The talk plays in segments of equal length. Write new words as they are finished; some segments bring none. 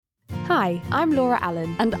Hi, I'm Laura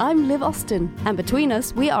Allen. And I'm Liv Austin. And between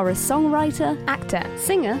us, we are a songwriter, Actor,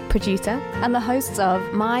 singer, producer, and the hosts of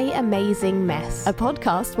My Amazing Mess, a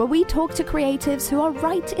podcast where we talk to creatives who are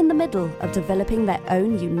right in the middle of developing their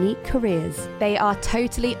own unique careers. They are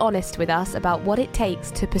totally honest with us about what it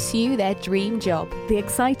takes to pursue their dream job, The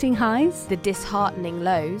exciting highs, the disheartening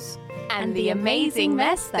lows, and the amazing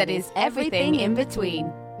mess that is everything in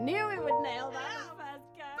between. Knew we would nail that.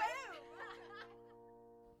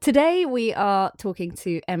 Today we are talking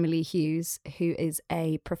to Emily Hughes, who is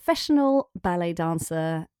a professional ballet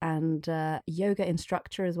dancer and yoga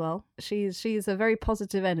instructor as well. She's a very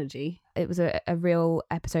positive energy. It was a real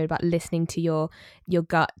episode about listening to your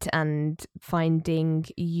gut and finding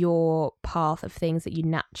your path of things that you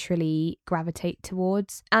naturally gravitate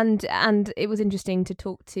towards. And it was interesting to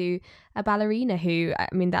talk to a ballerina who, I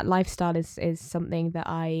mean, that lifestyle is something that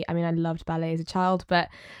I loved ballet as a child, but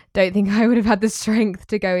don't think I would have had the strength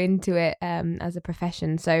to go into it as a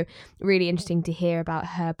profession. So really interesting to hear about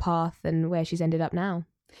her path and where she's ended up now.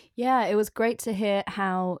 Yeah, it was great to hear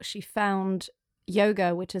how she found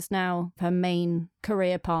yoga, which is now her main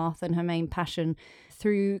career path and her main passion,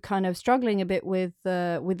 through kind of struggling a bit with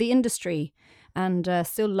the industry and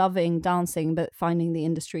still loving dancing, but finding the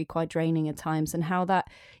industry quite draining at times, and how that,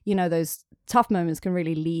 those tough moments can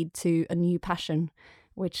really lead to a new passion,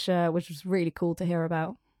 which was really cool to hear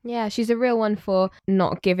about. Yeah, she's a real one for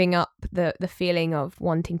not giving up the feeling of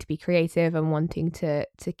wanting to be creative and wanting to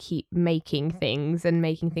keep making things and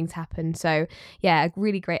making things happen. So yeah, a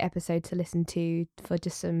really great episode to listen to for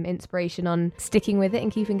just some inspiration on sticking with it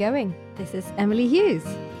and keeping going. This is Emily Hughes.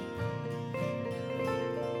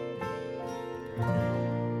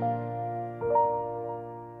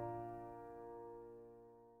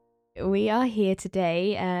 We are here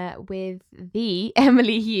today with the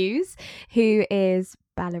Emily Hughes, who is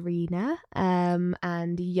ballerina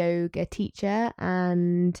and yoga teacher,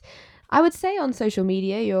 and I would say on social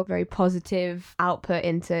media you're very positive output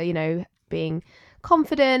into being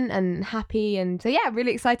confident and happy, and so yeah,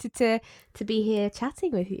 really excited to be here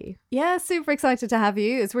chatting with you. Yeah, super excited to have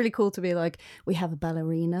you. It's really cool to be like, we have a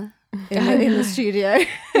ballerina in the studio.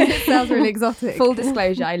 It sounds really exotic. Full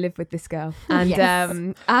disclosure, I live with this girl, and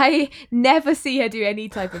yes. I never see her do any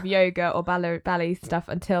type of yoga or ballet stuff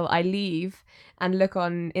until I leave and look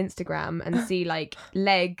on Instagram and see like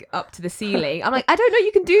leg up to the ceiling. I'm like, I don't know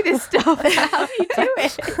you can do this stuff. How do you do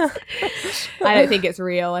it? I don't think it's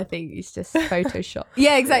real. I think it's just Photoshop.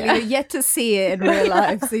 Yeah, exactly. You're yet to see it in real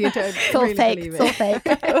life, so you don't. It's all really fake. Believe it's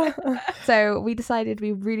all fake. So we decided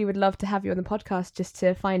we really would love to have you on the podcast just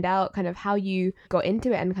to find out kind of how you got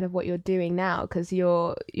into it and kind of what you're doing now, because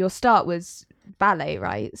your start was ballet,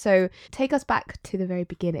 right? So take us back to the very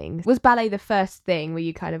beginning. Was ballet the first thing? Were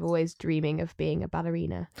you kind of always dreaming of being a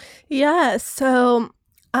ballerina? Yeah, so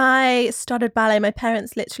I started ballet. My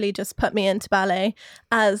parents literally just put me into ballet,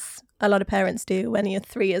 as a lot of parents do when you're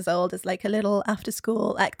 3 years old, as like a little after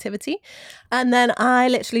school activity. And then I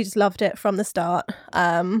literally just loved it from the start.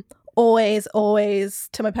 Always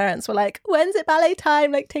to my parents were like, when's it ballet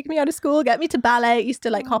time? Like, take me out of school, get me to ballet. Used to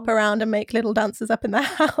like hop around and make little dances up in the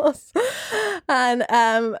house. And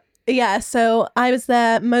so I was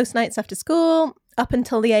there most nights after school up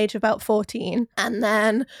until the age of about 14. And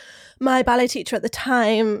then my ballet teacher at the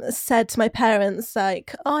time said to my parents,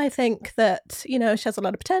 like, oh, I think that, she has a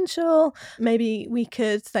lot of potential. Maybe we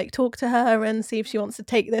could like talk to her and see if she wants to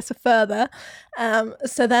take this further.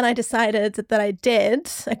 So then I decided that I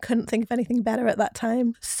did. I couldn't think of anything better at that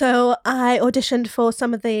time. So I auditioned for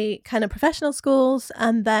some of the kind of professional schools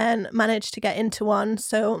and then managed to get into one.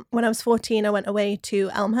 So when I was 14, I went away to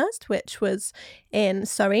Elmhurst, which was in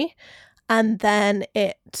Surrey. And then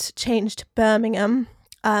it changed to Birmingham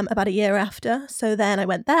about a year after. So then I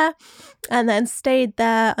went there and then stayed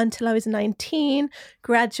there until I was 19,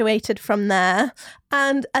 graduated from there.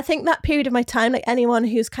 And I think that period of my time, like anyone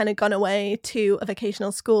who's kind of gone away to a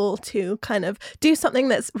vocational school to kind of do something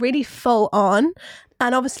that's really full on,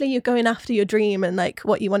 and obviously you're going after your dream and like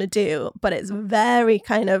what you want to do, but it's very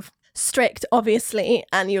kind of strict, obviously,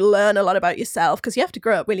 and you learn a lot about yourself because you have to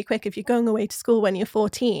grow up really quick if you're going away to school when you're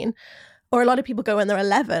 14. Or a lot of people go when they're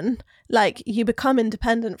 11, like you become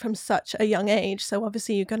independent from such a young age. So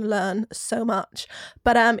obviously you're going to learn so much.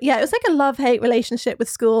 But it was like a love-hate relationship with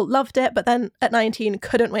school. Loved it. But then at 19,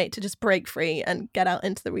 couldn't wait to just break free and get out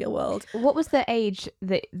into the real world. What was the age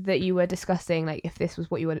that you were discussing? Like if this was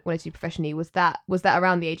what you wanted to do professionally, was that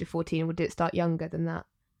around the age of 14 or did it start younger than that?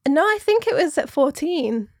 No, I think it was at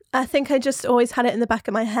 14. I think I just always had it in the back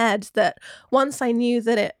of my head that once I knew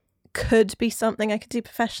that it could be something I could do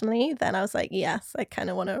professionally, then I was like, yes, I kind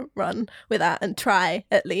of want to run with that and try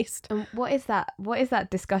at least. And what is that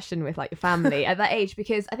discussion with like your family at that age?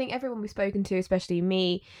 Because I think everyone we've spoken to, especially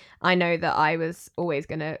me, I know that I was always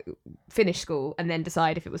going to finish school and then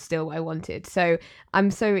decide if it was still what I wanted. So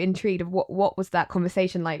I'm so intrigued of what was that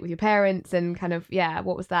conversation like with your parents, and kind of,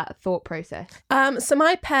 what was that thought process? So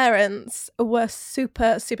my parents were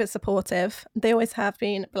super, super supportive. They always have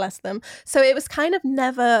been, bless them. So it was kind of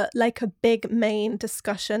never like a big main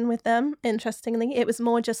discussion with them, interestingly. It was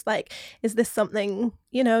more just like, is this something,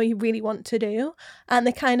 you know, you really want to do? And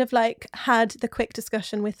they kind of like had the quick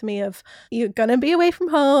discussion with me of, you're gonna be away from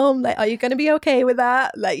home, like, are you gonna be okay with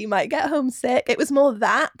that? Like, you might get homesick. It was more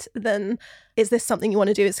that than, is this something you want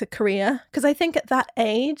to do as a career? Because I think at that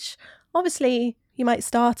age, obviously you might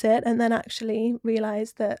start it and then actually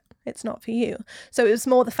realize that it's not for you. So it was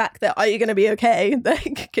more the fact that, are you going to be okay?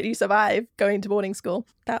 Like, can you survive going to boarding school?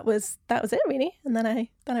 That was it really. And then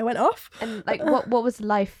I went off. And like, what was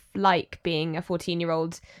life like being a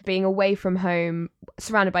 14-year-old, being away from home,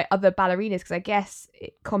 surrounded by other ballerinas? Because I guess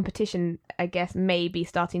competition, may be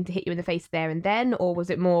starting to hit you in the face there and then, or was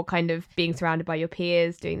it more kind of being surrounded by your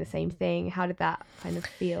peers doing the same thing? How did that kind of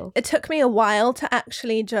feel? It took me a while to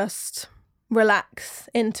actually just relax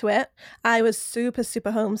into it. I was super,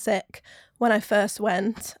 super homesick when I first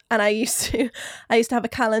went, and I used to have a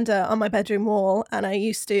calendar on my bedroom wall, and I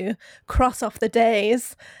used to cross off the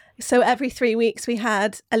days. So every 3 weeks we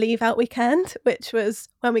had a leave out weekend, which was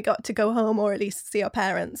when we got to go home or at least see our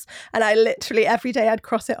parents. And I literally every day I'd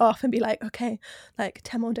cross it off and be like, okay, like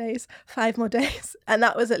 10 more days, 5 more days. And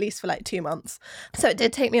that was at least for like 2 months. So it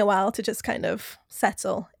did take me a while to just kind of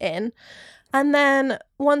settle in. And then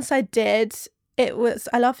once I did,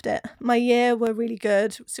 I loved it. My year were really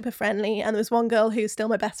good, super friendly. And there was one girl who's still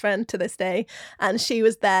my best friend to this day. And she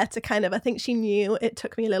was there to kind of, I think she knew it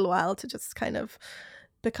took me a little while to just kind of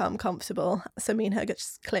become comfortable. So me and her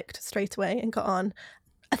just clicked straight away and got on.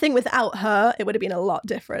 I think without her, it would have been a lot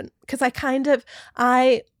different, because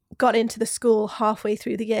I got into the school halfway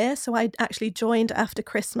through the year. So I actually joined after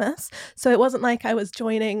Christmas. So it wasn't like I was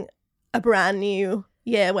joining a brand new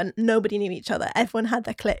year when nobody knew each other. Everyone had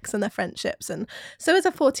their cliques and their friendships. And so as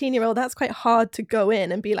a 14-year-old, that's quite hard to go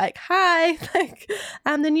in and be like, hi, like,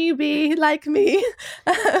 I'm the newbie, like me.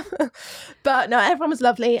 But no, everyone was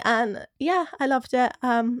lovely. And yeah, I loved it.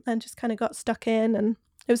 And just kind of got stuck in, and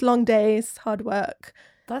it was long days, hard work.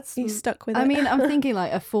 You stuck with it. I mean, I'm thinking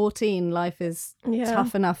like a 14 life is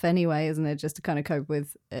tough enough anyway, isn't it? Just to kind of cope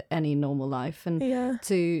with any normal life, and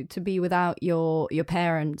to be without your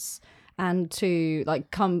parents, and to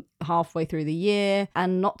like come halfway through the year,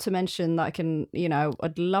 and not to mention that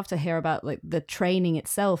I'd love to hear about like the training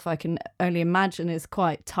itself. I can only imagine is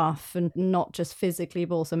quite tough, and not just physically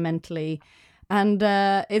but also mentally. And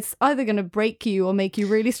it's either going to break you or make you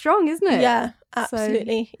really strong, isn't it? Yeah,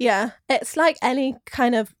 absolutely. So, yeah. It's like any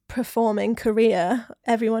kind of performing career.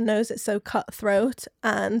 Everyone knows it's so cutthroat,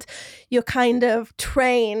 and you're kind of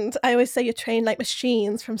trained. I always say you're trained like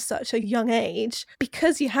machines from such a young age,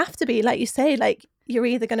 because you have to be, like you say, like, you're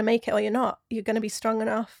either going to make it or you're not. You're going to be strong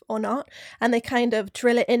enough or not. And they kind of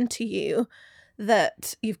drill it into you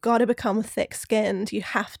that you've got to become thick-skinned, you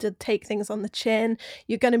have to take things on the chin,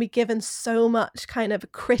 you're going to be given so much kind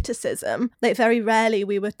of criticism. Like, very rarely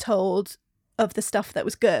we were told of the stuff that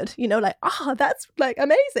was good, like, that's like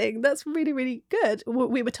amazing, that's really, really good.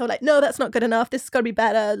 We were told like, no, that's not good enough, this has got to be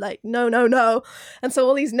better, like, no. And so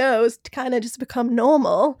all these no's kind of just become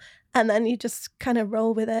normal, and then you just kind of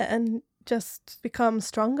roll with it and just become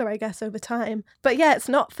stronger, I guess, over time. But yeah, it's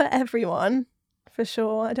not for everyone, for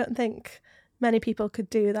sure. I don't think many people could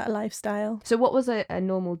do that lifestyle. So what was a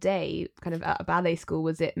normal day kind of at a ballet school?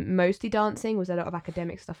 Was it mostly dancing? Was there a lot of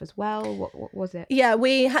academic stuff as well? What was it? Yeah,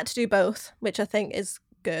 we had to do both, which I think is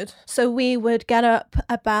good. So we would get up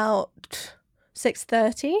about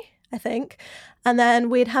 6:30, I think, and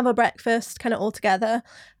then we'd have a breakfast kind of all together.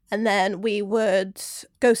 And then we would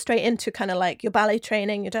go straight into kind of like your ballet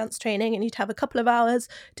training, your dance training, and you'd have a couple of hours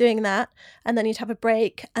doing that. And then you'd have a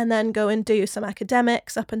break and then go and do some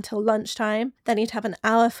academics up until lunchtime. Then you'd have an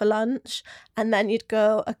hour for lunch, and then you'd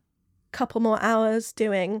go a couple more hours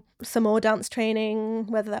doing some more dance training,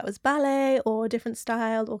 whether that was ballet or different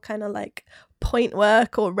style or kind of like point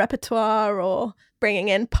work or repertoire or bringing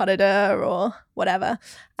in pas de deux or whatever.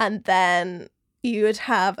 And then you would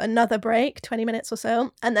have another break, 20 minutes or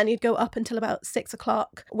so, and then you'd go up until about 6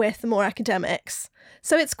 o'clock with more academics.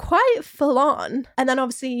 So it's quite full on. And then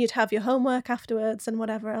obviously you'd have your homework afterwards and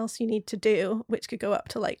whatever else you need to do, which could go up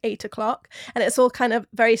to like 8 o'clock. And it's all kind of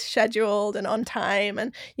very scheduled and on time.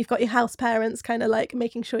 And you've got your house parents kind of like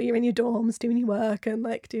making sure you're in your dorms doing your work and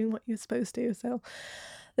like doing what you're supposed to. So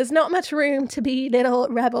there's not much room to be little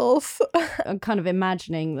rebels. I'm kind of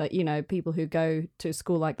imagining that, you know, people who go to a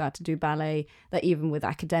school like that to do ballet, that even with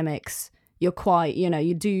academics, you're quite, you know,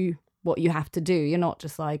 you do what you have to do. You're not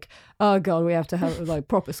just like, oh God, we have to have like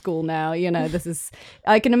proper school now. You know,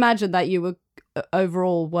 I can imagine that you were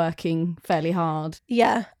overall working fairly hard.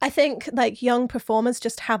 Yeah, I think like young performers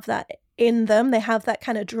just have that in them. They have that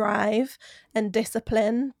kind of drive and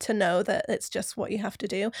discipline to know that it's just what you have to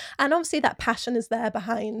do. And obviously that passion is there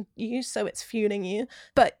behind you, so it's fueling you.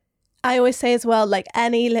 But I always say as well, like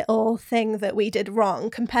any little thing that we did wrong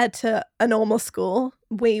compared to a normal school,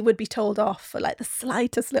 we would be told off for like the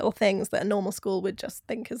slightest little things that a normal school would just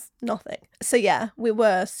think is nothing. So yeah, we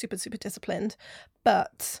were super, super disciplined.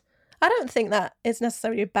 But I don't think that is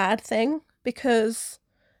necessarily a bad thing, because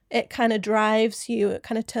it kind of drives you, it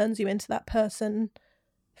kind of turns you into that person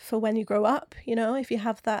for when you grow up. You know, if you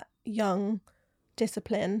have that young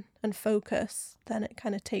discipline and focus, then it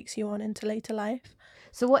kind of takes you on into later life.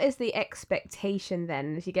 So what is the expectation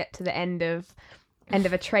then as you get to the end of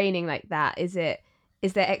a training like that? Is there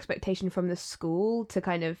expectation from the school to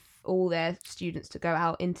kind of all their students to go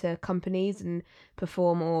out into companies and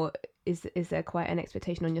perform, or is there quite an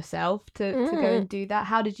expectation on yourself to go and do that?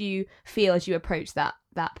 How did you feel as you approached that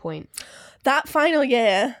point? That final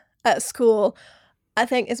year at school, I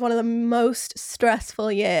think, is one of the most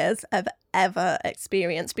stressful years I've ever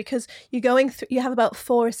experienced, because you're going through, you have about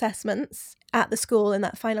 4 assessments at the school in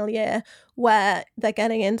that final year where they're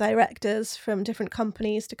getting in directors from different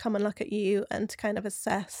companies to come and look at you and to kind of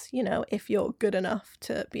assess, you know, if you're good enough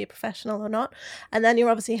to be a professional or not. And then you're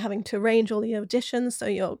obviously having to arrange all the auditions, so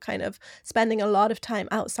you're kind of spending a lot of time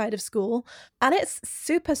outside of school. And it's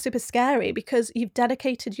super, super scary, because you've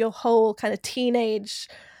dedicated your whole kind of teenage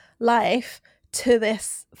life to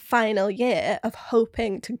this final year of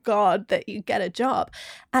hoping to God that you get a job.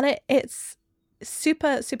 And it's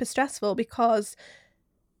super, super stressful, because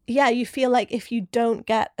yeah, you feel like if you don't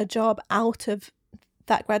get a job out of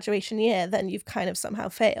that graduation year, then you've kind of somehow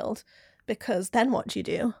failed, because then what do you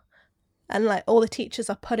do? And like all the teachers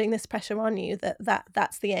are putting this pressure on you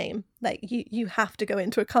that's the aim. Like you have to go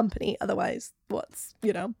into a company, otherwise what's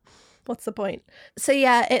the point? So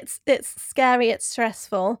yeah, it's scary, it's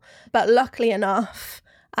stressful, but luckily enough,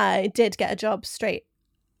 I did get a job straight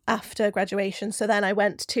after graduation. So then I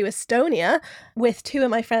went to Estonia with 2 of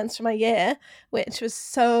my friends from my year, which was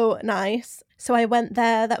so nice. So I went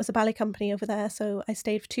there, that was a ballet company over there, so I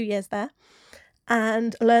stayed for 2 years there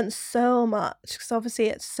and learned so much, because obviously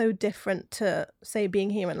it's so different to, say, being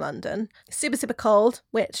here in London. Super, super cold,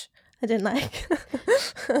 which I didn't like.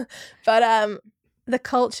 But the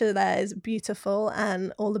culture there is beautiful,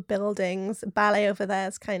 and all the buildings, ballet over there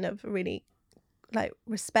is kind of really like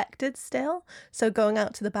respected still. So going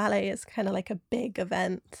out to the ballet is kind of like a big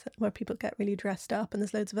event where people get really dressed up, and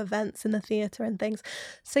there's loads of events in the theatre and things.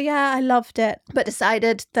 So yeah, I loved it, but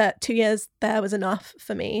decided that 2 years there was enough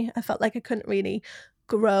for me. I felt like I couldn't really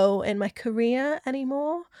grow in my career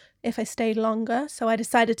anymore if I stayed longer. So I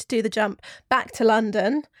decided to do the jump back to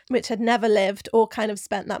London, which I'd never lived or kind of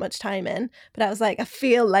spent that much time in. But I was like, I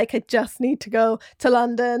feel like I just need to go to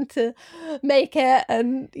London to make it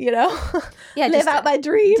and, you know, live out my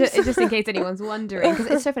dreams. Just in case anyone's wondering, because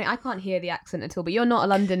it's so funny, I can't hear the accent at all, but you're not a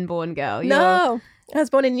London-born girl. No. I was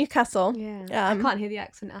born in Newcastle. Yeah, I can't hear the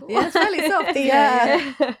accent at all. Yeah, it's really soft.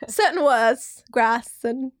 Yeah. Certain words, grass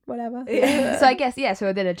and whatever. Yeah. So I guess,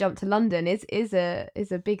 so then a jump to London is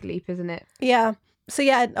a big leap, isn't it? Yeah. So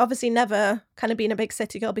yeah, I'd obviously never kind of been a big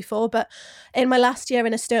city girl before, but in my last year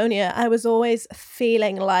in Estonia, I was always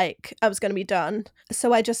feeling like I was going to be done.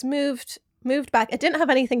 So I just moved back. I didn't have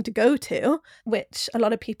anything to go to, which a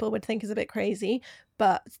lot of people would think is a bit crazy,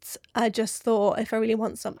 but I just thought, if I really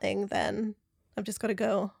want something, then I've just got to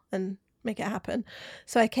go and make it happen.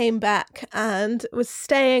 So I came back and was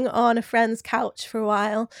staying on a friend's couch for a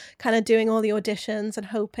while, kind of doing all the auditions and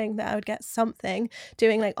hoping that I would get something,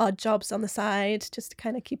 doing like odd jobs on the side just to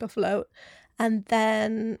kind of keep afloat. And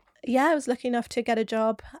then, I was lucky enough to get a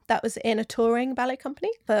job that was in a touring ballet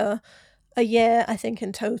company for a year, I think,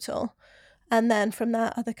 in total. And then from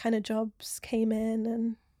that, other kind of jobs came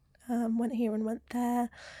in, and went here and went there.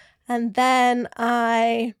 And then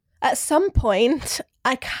I at some point,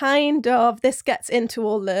 this gets into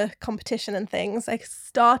all the competition and things. I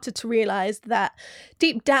started to realize that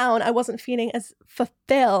deep down, I wasn't feeling as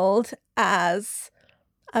fulfilled as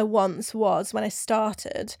I once was when I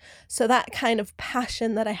started. So that kind of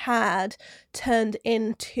passion that I had turned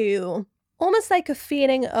into almost like a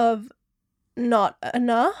feeling of not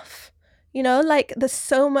enough, like there's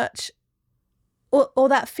so much, or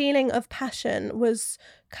that feeling of passion was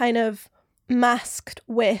kind of masked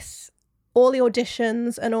with all the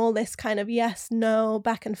auditions and all this kind of yes, no,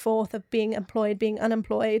 back and forth of being employed, being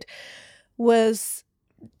unemployed was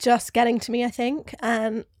just getting to me, I think.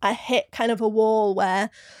 And I hit kind of a wall where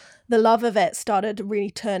the love of it started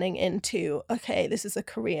really turning into, okay, this is a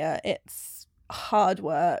career. It's hard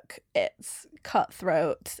work. It's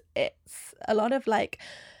cutthroat. It's a lot of like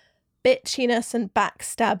bitchiness and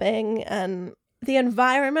backstabbing, and the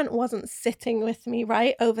environment wasn't sitting with me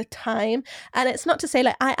right over time. And it's not to say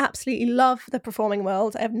like I absolutely love the performing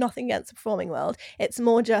world. I have nothing against the performing world. It's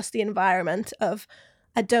more just the environment of,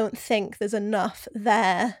 I don't think there's enough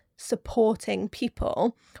there supporting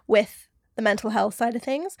people with the mental health side of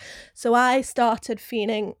things. So I started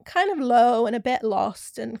feeling kind of low and a bit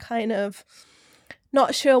lost and kind of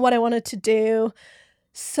not sure what I wanted to do.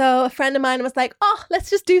 So a friend of mine was like, oh, let's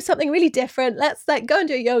just do something really different. Let's like go and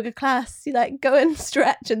do a yoga class, you like go and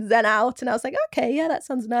stretch and zen out. And I was like, okay, yeah, that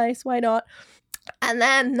sounds nice. Why not? And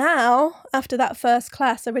then now, after that first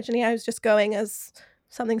class, originally I was just going as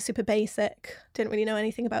something super basic. Didn't really know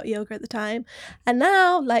anything about yoga at the time. And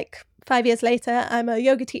now, like 5 years later, I'm a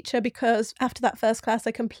yoga teacher because after that first class,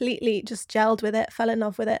 I completely just gelled with it, fell in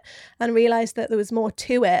love with it, and realized that there was more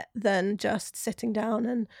to it than just sitting down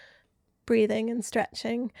and breathing and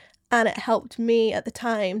stretching. And it helped me at the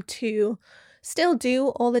time to still do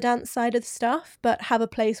all the dance side of the stuff, but have a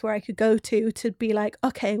place where I could go to be like,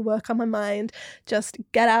 okay, work on my mind, just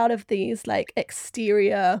get out of these like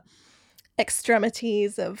exterior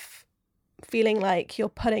extremities of feeling like you're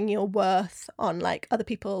putting your worth on like other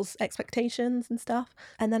people's expectations and stuff.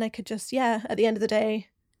 And then I could just, at the end of the day,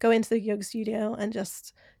 go into the yoga studio and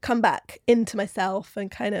just come back into myself and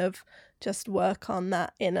kind of just work on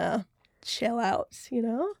that inner chill out,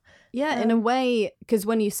 Yeah, in a way, because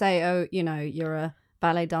when you say, oh, you're a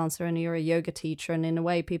ballet dancer and you're a yoga teacher, and in a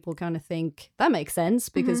way people kind of think that makes sense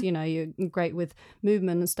because, you're great with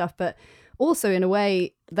movement and stuff. But also in a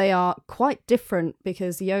way they are quite different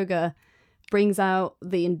because yoga brings out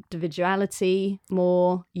the individuality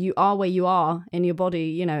more. You are where you are in your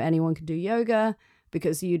body. Anyone can do yoga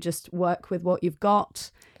because you just work with what you've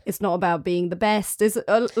got. It's not about being the best. There's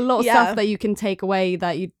a lot of stuff that you can take away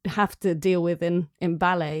that you have to deal with in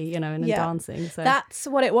ballet, and in dancing. So that's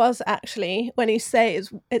what it was actually when you say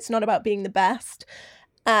it's not about being the best.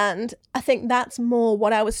 And I think that's more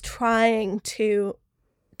what I was trying to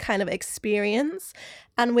kind of experience.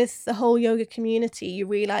 And with the whole yoga community, you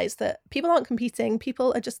realize that people aren't competing.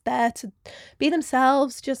 People are just there to be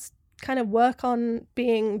themselves, just kind of work on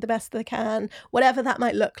being the best they can, whatever that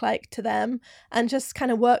might look like to them, and just kind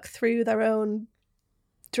of work through their own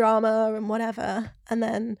drama and whatever, and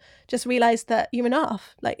then just realize that you're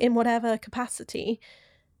enough, like in whatever capacity,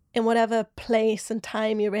 in whatever place and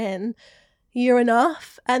time you're in, you're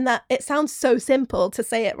enough. And that it sounds so simple to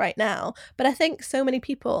say it right now, but I think so many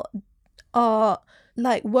people are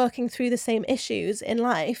like working through the same issues in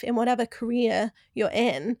life, in whatever career you're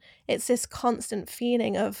in. It's this constant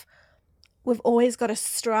feeling of we've always got to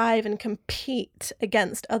strive and compete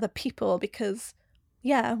against other people because,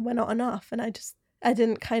 we're not enough. And I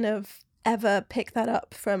didn't kind of ever pick that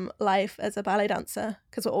up from life as a ballet dancer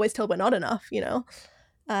because we're always told we're not enough,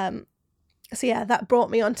 So that brought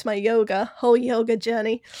me onto my whole yoga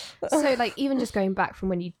journey. So like even just going back from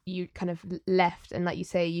when you kind of left and like you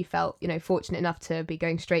say you felt, fortunate enough to be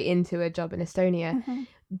going straight into a job in Estonia,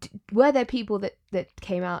 were there people that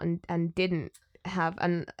came out and didn't have,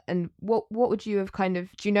 and what would you have kind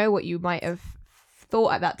of, do you know what you might have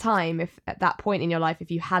thought at that time, if at that point in your life, if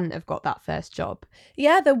you hadn't have got that first job?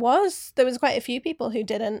 There was quite a few people who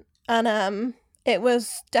didn't, and it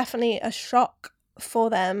was definitely a shock for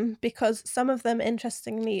them because some of them,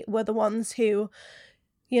 interestingly, were the ones who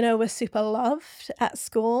were super loved at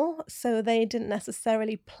school, so they didn't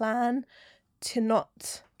necessarily plan to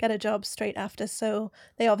not get a job straight after, so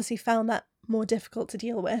they obviously found that more difficult to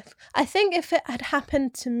deal with. I think if it had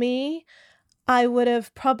happened to me, I would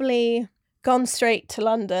have probably gone straight to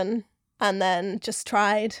London and then just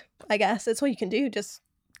tried. I guess that's all you can do, just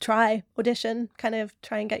try, audition, kind of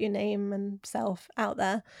try and get your name and self out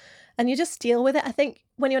there, and you just deal with it. I think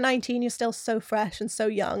when you're 19, you're still so fresh and so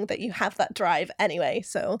young that you have that drive anyway.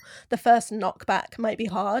 So the first knockback might be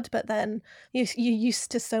hard, but then you're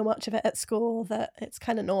used to so much of it at school that it's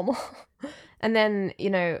kind of normal. And then, you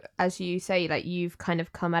know, as you say, like you've kind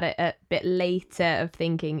of come at it a bit later of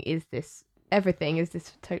thinking, is this everything? Is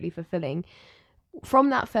this totally fulfilling? From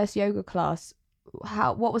that first yoga class,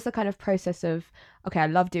 what was the kind of process of, okay, I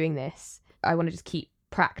love doing this, I want to just keep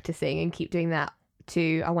practicing and keep doing that,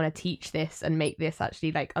 to I want to teach this and make this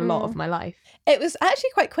actually like a lot of my life? It was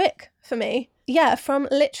actually quite quick for me. Yeah, from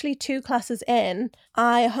literally 2 classes in,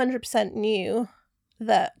 I 100% knew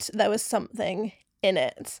that there was something in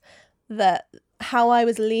it, that how I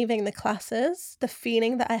was leaving the classes, the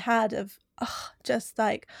feeling that I had of just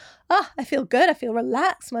like, I feel good, I feel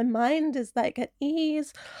relaxed, my mind is like at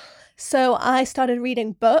ease. So I started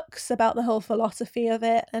reading books about the whole philosophy of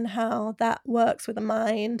it and how that works with the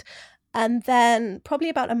mind. And then probably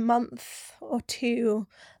about a month or 2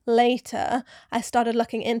 later, I started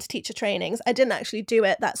looking into teacher trainings. I didn't actually do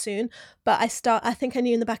it that soon, but I think I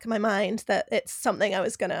knew in the back of my mind that it's something I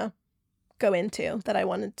was going to go into, that I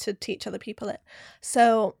wanted to teach other people it.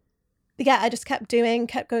 So yeah, I just kept going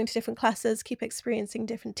to different classes, keep experiencing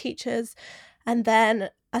different teachers. And then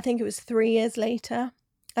I think it was 3 years later,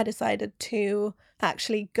 I decided to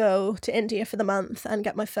actually go to India for the month and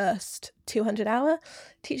get my first 200-hour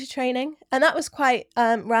teacher training. And that was quite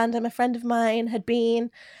random. A friend of mine had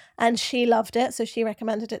been and she loved it, so she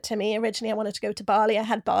recommended it to me. Originally, I wanted to go to Bali. I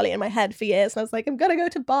had Bali in my head for years, and I was like, I'm going to go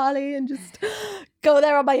to Bali and just go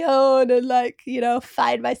there on my own and, like, you know,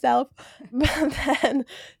 find myself. But then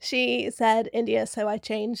she said India, so I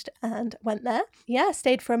changed and went there. Yeah,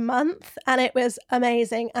 stayed for a month, and it was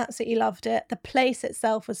amazing. Absolutely loved it. The place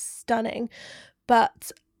itself was stunning.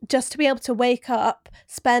 But just to be able to wake up,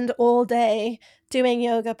 spend all day doing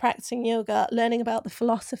yoga, practicing yoga, learning about the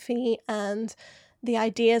philosophy and the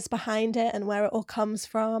ideas behind it and where it all comes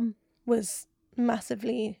from was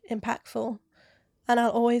massively impactful. And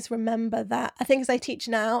I'll always remember that. I think as I teach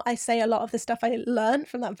now, I say a lot of the stuff I learned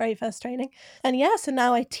from that very first training. And yeah, so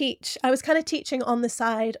now I teach. I was kind of teaching on the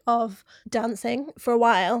side of dancing for a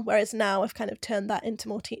while, whereas now I've kind of turned that into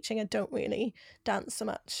more teaching. I don't really dance so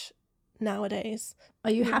much nowadays.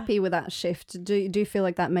 Are you happy with that shift? Do you feel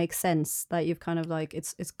like that makes sense, that you've kind of like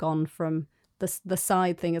it's gone from the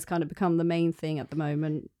side thing has kind of become the main thing at the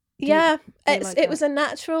moment? It was a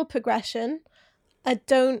natural progression. I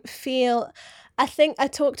think I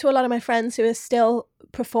talk to a lot of my friends who are still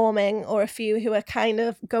performing, or a few who are kind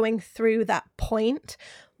of going through that point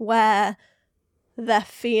where they're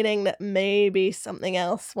feeling that maybe something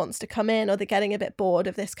else wants to come in, or they're getting a bit bored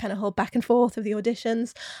of this kind of whole back and forth of the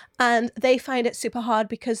auditions, and they find it super hard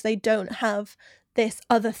because they don't have this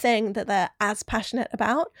other thing that they're as passionate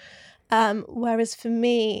about. Whereas for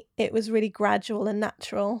me, it was really gradual and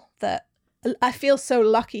natural. That I feel so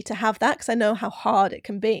lucky to have that, because I know how hard it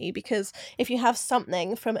can be. Because if you have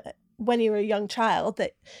something from when you were a young child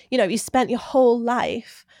that, you know, you spent your whole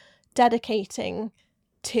life dedicating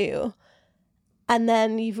to, and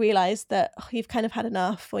then you've realised that you've kind of had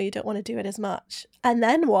enough, or you don't want to do it as much. And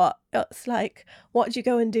then what? It's like, what do you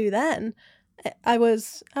go and do then? I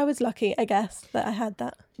was lucky, I guess, that I had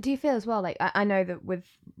that. Do you feel as well, like, I know that with,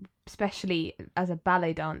 especially as a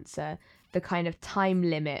ballet dancer, the kind of time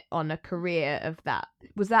limit on a career of that,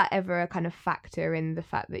 was that ever a kind of factor in the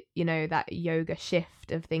fact that, you know, that yoga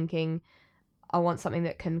shift of thinking, I want something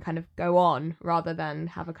that can kind of go on rather than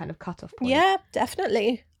have a kind of cutoff point? Yeah,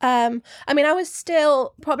 definitely. I mean, I was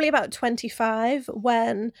still probably about 25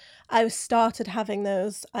 when I started having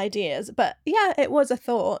those ideas. But yeah, it was a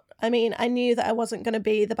thought. I mean, I knew that I wasn't going to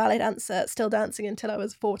be the ballet dancer still dancing until I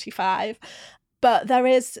was 45. But there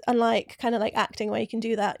is, unlike kind of like acting where you can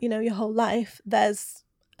do that, you know, your whole life, there's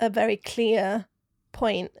a very clear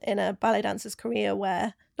point in a ballet dancer's career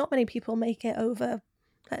where not many people make it over,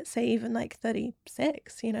 let's say, even like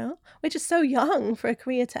 36, you know, which is so young for a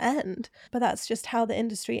career to end. But that's just how the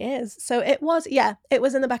industry is. So it was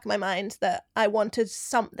in the back of my mind that I wanted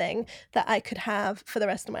something that I could have for the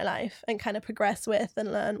rest of my life and kind of progress with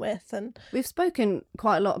and learn with. And we've spoken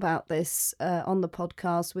quite a lot about this on the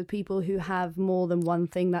podcast with people who have more than one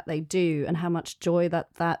thing that they do, and how much joy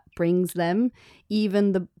that brings them,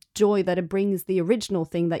 even the joy that it brings the original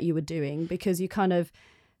thing that you were doing, because you kind of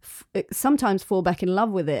sometimes fall back in love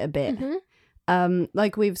with it a bit. Mm-hmm.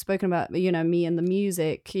 Like we've spoken about, you know, me and the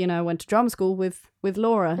music, you know, I went to drama school with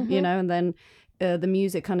Laura, mm-hmm. you know, and then the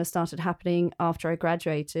music kind of started happening after I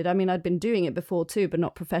graduated. I mean, I'd been doing it before too, but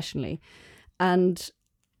not professionally. And,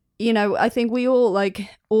 you know, I think we all, like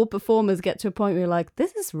all performers, get to a point where you're like,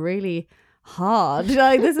 this is really hard.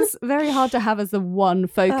 Like, this is very hard to have as the one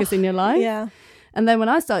focus in your life. Yeah. And then when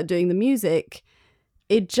I started doing the music,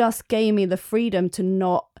 it just gave me the freedom to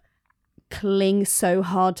not cling so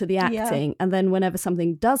hard to the acting. And then whenever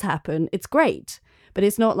something does happen, it's great. But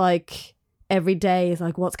it's not like every day is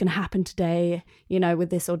like, what's going to happen today, with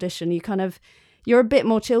this audition. You're a bit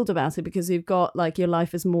more chilled about it because you've got like your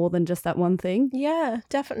life is more than just that one thing. Yeah,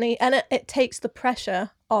 definitely. And it takes the pressure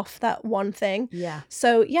off that one thing. Yeah.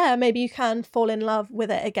 So yeah, maybe you can fall in love with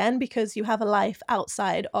it again because you have a life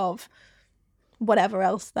outside of whatever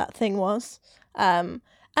else that thing was. And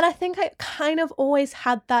I think I kind of always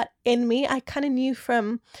had that in me. I kind of knew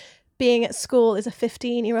from being at school as a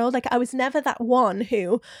 15-year-old, like I was never that one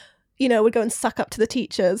who, would go and suck up to the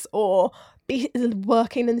teachers or be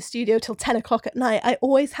working in the studio till 10 o'clock at night. I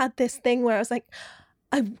always had this thing where I was like,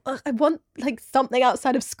 I want like something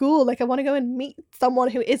outside of school. Like I want to go and meet someone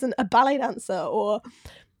who isn't a ballet dancer or,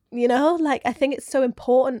 like I think it's so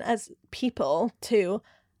important as people to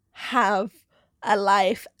have a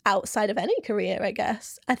life outside of any career, I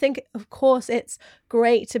guess. I think, of course, it's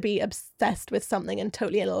great to be obsessed with something and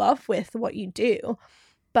totally in love with what you do,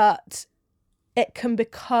 but it can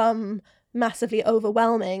become massively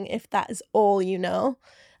overwhelming if that is all you know.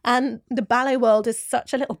 And the ballet world is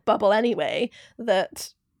such a little bubble anyway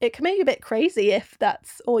that it can make you a bit crazy if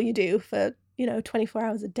that's all you do for, 24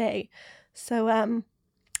 hours a day. So,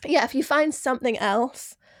 if you find something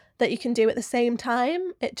else that you can do at the same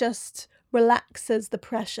time, it just relaxes the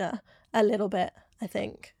pressure a little bit, I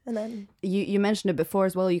think. And then you mentioned it before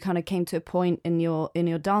as well, you kind of came to a point in your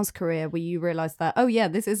dance career where you realized that, oh yeah,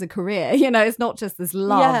 this is a career. It's not just this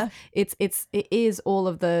love. Yeah. It is all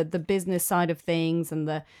of the business side of things and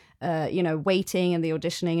the waiting and the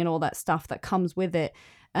auditioning and all that stuff that comes with it.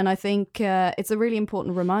 And I think it's a really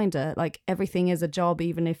important reminder, like everything is a job.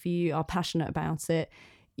 Even if you are passionate about it,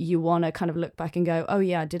 you want to kind of look back and go, oh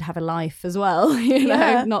yeah, I did have a life as well,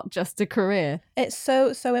 not just a career. It's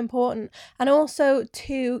so, so important. And also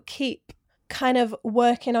to keep kind of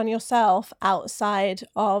working on yourself outside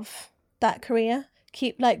of that career.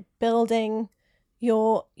 Keep like building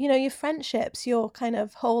your, your friendships, your kind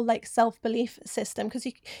of whole like self-belief system, because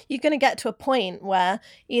you're going to get to a point where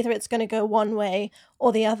either it's going to go one way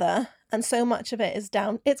or the other. And so much of it is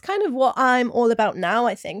down. It's kind of what I'm all about now,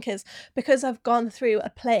 I think, is because I've gone through a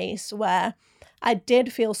place where I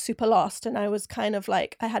did feel super lost and I was kind of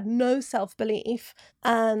like, I had no self-belief.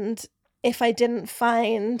 And if I didn't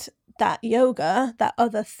find that yoga, that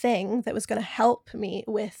other thing that was going to help me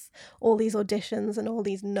with all these auditions and all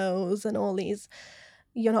these no's and all these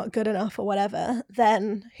you're not good enough or whatever,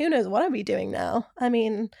 then who knows what I'd be doing now. I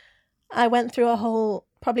mean, I went through a whole,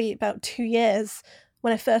 probably about 2 years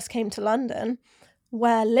when I first came to London,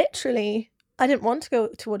 where literally I didn't want to go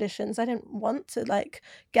to auditions. I didn't want to like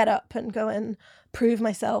get up and go and prove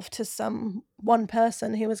myself to some one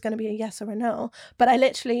person who was going to be a yes or a no. But I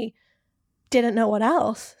literally didn't know what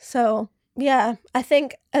else. So yeah, I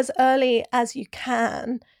think as early as you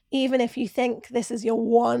can, even if you think this is your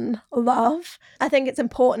one love, I think it's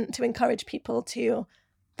important to encourage people to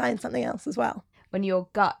find something else as well. When your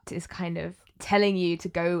gut is kind of telling you to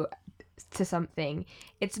go to something,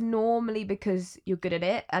 it's normally because you're good at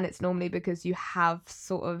it, and it's normally because you have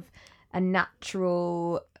sort of a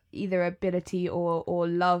natural either ability or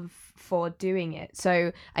love for doing it.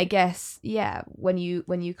 So I guess when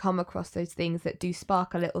you come across those things that do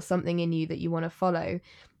spark a little something in you that you want to follow,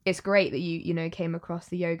 it's great that you came across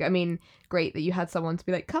the yoga. I mean, great that you had someone to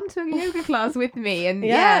be like, come to a yoga class with me. And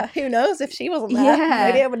who knows if she wasn't there?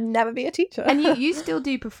 Maybe I would never be a teacher. And you still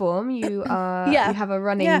do perform. You are you have a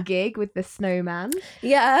running gig with the Snowman.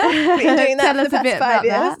 Yeah, been doing that tell for us the a bit past 5 about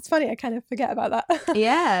years. that. It's funny, I kind of forget about that.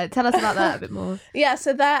 Yeah, tell us about that a bit more. Yeah,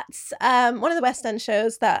 so that's one of the West End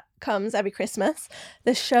shows that comes every Christmas.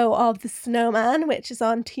 The show of the Snowman, which is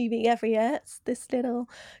on TV every year. It's this little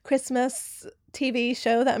Christmas TV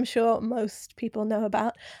show that I'm sure most people know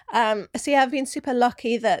about. So yeah, I've been super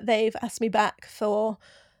lucky that they've asked me back for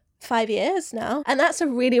 5 years now. And that's a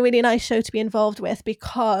really, really nice show to be involved with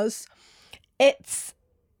because it's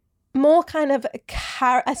more kind of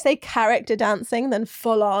character dancing than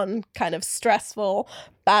full on kind of stressful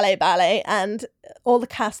ballet, and all the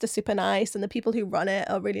cast are super nice and the people who run it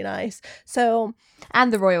are really nice. So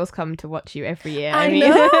and the royals come to watch you every year. I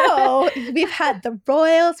know. We've had the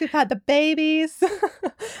royals, we've had the babies.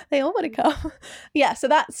 They all want to come. Yeah, so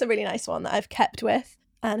that's a really nice one that I've kept with.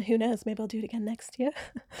 And who knows, maybe I'll do it again next year.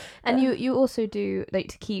 And you also do, like,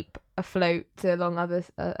 to keep afloat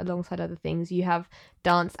alongside other things, you have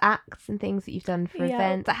dance acts and things that you've done for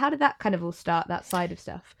events. How did that kind of all start, that side of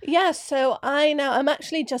stuff? Yeah, so I'm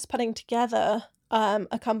actually just putting together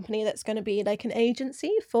a company that's going to be like an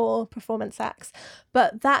agency for performance acts.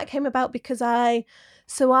 But that came about because I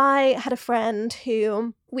had a friend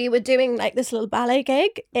who we were doing like this little ballet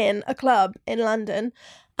gig in a club in London,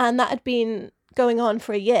 and that had been going on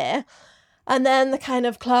for a year. And then the kind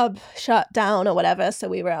of club shut down or whatever, so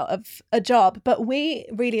we were out of a job. But we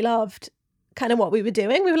really loved kind of what we were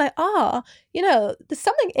doing. We were like, there's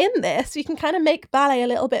something in this. We can kind of make ballet a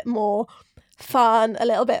little bit more fun, a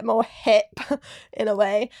little bit more hip in a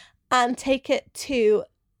way, and take it to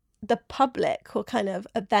the public or kind of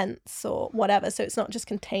events or whatever. So it's not just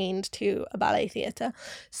contained to a ballet theatre.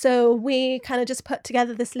 So we kind of just put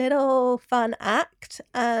together this little fun act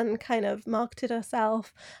and kind of marketed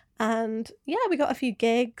ourselves. And yeah, we got a few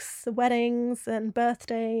gigs, weddings and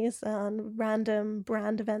birthdays and random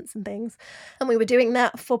brand events and things. And we were doing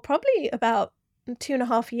that for probably about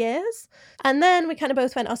 2.5 years. And then we kind of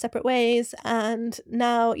both went our separate ways. And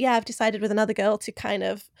now, I've decided with another girl to kind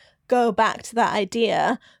of go back to that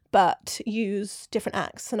idea, but use different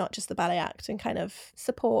acts, so not just the ballet act, and kind of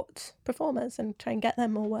support performers and try and get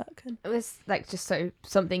them more work. And it was like just so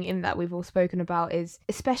something in that we've all spoken about is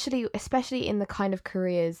especially in the kind of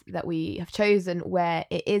careers that we have chosen where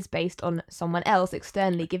it is based on someone else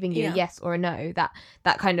externally giving you a yes or a no, that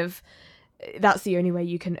kind of, that's the only way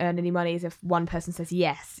you can earn any money is if one person says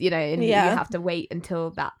yes, and you have to wait until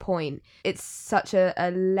that point. It's such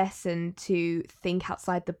a lesson to think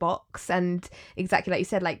outside the box, and exactly like you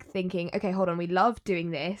said, like thinking, okay, hold on, we love doing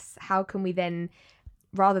this. How can we then,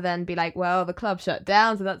 rather than be like, well, the club shut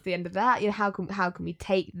down, so that's the end of that, how can we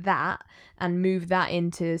take that and move that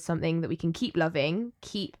into something that we can keep loving,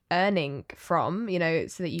 keep earning from,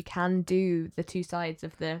 so that you can do the two sides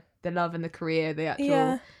of the love and the career, the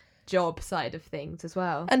actual job side of things as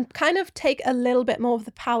well, and kind of take a little bit more of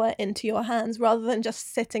the power into your hands rather than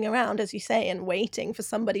just sitting around, as you say, and waiting for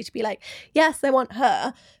somebody to be like, yes, I want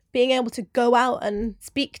her. Being able to go out and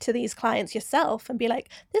speak to these clients yourself and be like,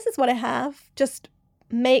 this is what I have. Just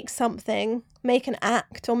make something, make an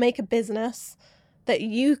act or make a business that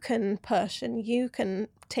you can push and you can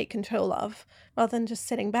take control of, rather than just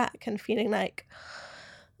sitting back and feeling like,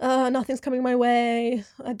 nothing's coming my way,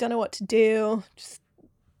 I don't know what to do. Just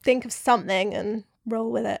think of something and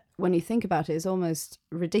roll with it. When you think about it, it's almost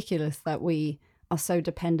ridiculous that we are so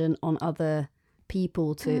dependent on other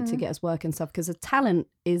people to get us work and stuff, because the talent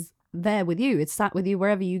is there with you. It's sat with you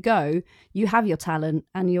wherever you go. You have your talent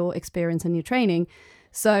and your experience and your training.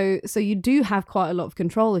 So you do have quite a lot of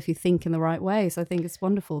control if you think in the right way. So I think it's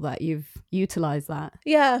wonderful that you've utilised that.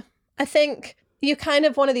 Yeah, I think you're kind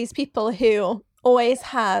of one of these people who always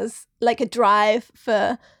has like a drive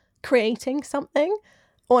for creating something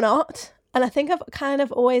or not. And I think I've kind of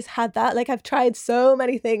always had that. Like, I've tried so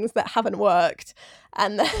many things that haven't worked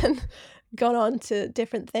and then gone on to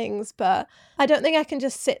different things, but I don't think I can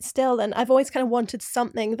just sit still. And I've always kind of wanted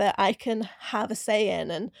something that I can have a say in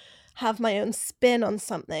and have my own spin on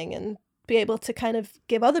something and be able to kind of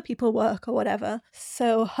give other people work or whatever.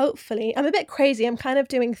 So hopefully, I'm a bit crazy. I'm kind of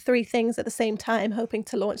doing 3 things at the same time, hoping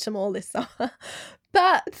to launch them all this summer.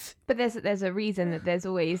 But there's a reason that there's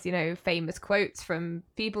always, famous quotes from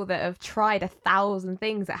people that have tried 1,000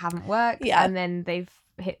 things that haven't worked, and then they've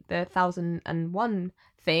hit the 1,001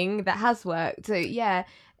 thing that has worked. So yeah,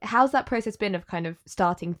 how's that process been of kind of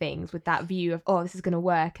starting things with that view of, oh, this is going to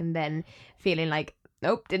work, and then feeling like,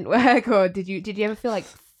 nope, didn't work? Or did you ever feel like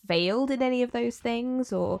failed in any of those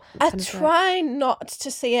things? Or I try not to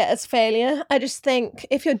see it as failure. I just think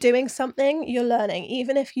if you're doing something, you're learning.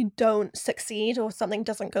 Even if you don't succeed or something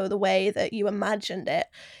doesn't go the way that you imagined it,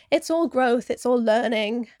 it's all growth, it's all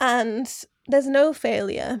learning, and there's no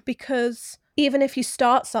failure, because even if you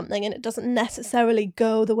start something and it doesn't necessarily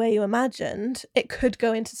go the way you imagined, it could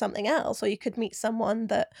go into something else, or you could meet someone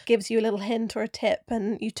that gives you a little hint or a tip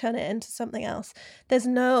and you turn it into something else. I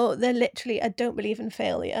don't believe in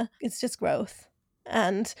failure. It's just growth.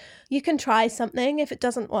 And you can try something. If it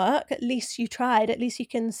doesn't work, at least you tried. At least you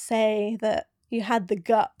can say that you had the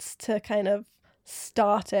guts to kind of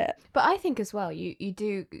start it. But I think as well, you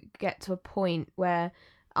do get to a point where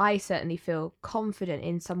I certainly feel confident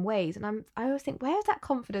in some ways, and I always think, where does that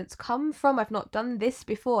confidence come from? I've not done this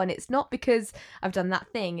before, and it's not because I've done that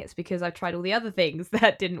thing, it's because I've tried all the other things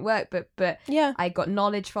that didn't work, but yeah, I got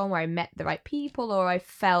knowledge from, where I met the right people, or I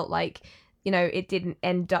felt like you know, it didn't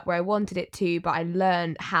end up where I wanted it to, but I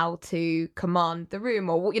learned how to command the room,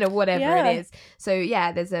 or, you know, whatever it is. So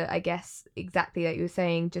yeah, there's I guess exactly like you were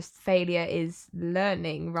saying, just failure is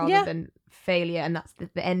learning rather than failure, and that's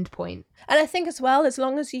the end point. And I think as well, as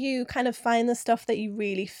long as you kind of find the stuff that you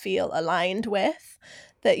really feel aligned with,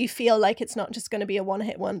 that you feel like it's not just going to be a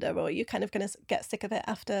one-hit wonder, or you're kind of going to get sick of it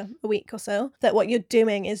after a week or so, that what you're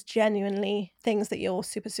doing is genuinely things that you're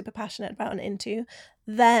super, super passionate about and into,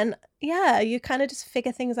 then yeah, you kind of just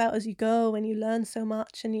figure things out as you go, and you learn so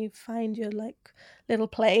much, and you find your like little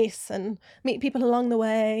place and meet people along the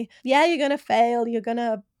way. Yeah, you're going to fail,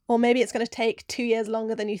 or maybe it's going to take 2 years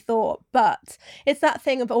longer than you thought. But it's that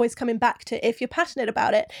thing of always coming back to, if you're passionate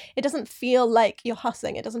about it, it doesn't feel like you're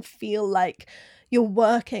hustling. It doesn't feel like you're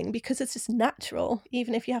working, because it's just natural.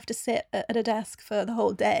 Even if you have to sit at a desk for the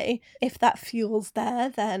whole day, if that fuel's there,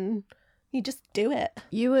 then you just do it.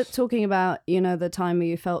 You were talking about, you know, the time where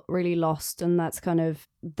you felt really lost, and that's kind of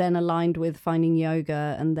then aligned with finding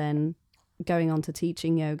yoga and then going on to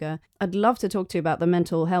teaching yoga. I'd love to talk to you about the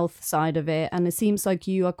mental health side of it, and it seems like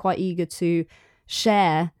you are quite eager to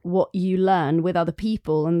share what you learn with other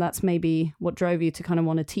people, and that's maybe what drove you to kind of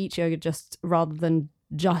want to teach yoga just rather than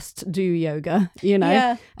just do yoga, you know.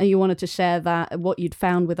 Yeah. And you wanted to share that, what you'd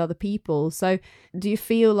found, with other people. So do you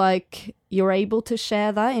feel like you're able to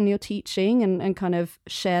share that in your teaching and kind of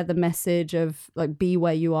share the message of like, be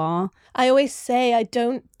where you are? I always say I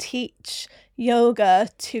don't teach yoga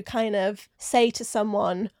to kind of say to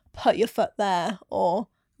someone, put your foot there, or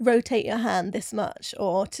rotate your hand this much,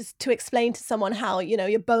 or to explain to someone how, you know,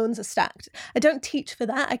 your bones are stacked. I don't teach for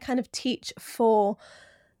that. I kind of teach for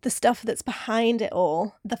the stuff that's behind it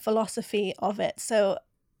all, the philosophy of it. So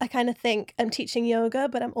I kind of think I'm teaching yoga,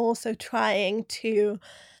 but I'm also trying to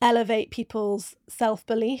elevate people's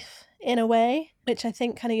self-belief in a way, which I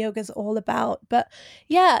think kind of yoga is all about. But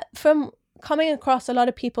yeah, from coming across a lot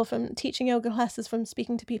of people, from teaching yoga classes, from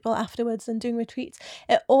speaking to people afterwards and doing retreats,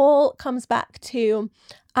 it all comes back to,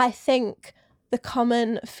 I think, the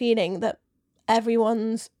common feeling that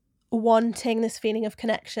everyone's wanting, this feeling of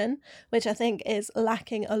connection, which I think is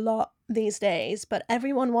lacking a lot these days, but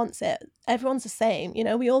everyone wants it. Everyone's the same, you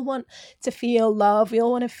know. We all want to feel love. We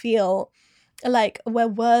all want to feel like we're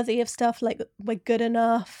worthy of stuff, like we're good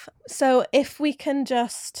enough. So if we can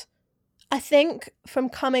just, I think, from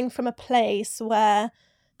coming from a place where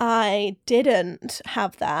I didn't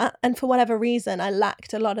have that, and for whatever reason I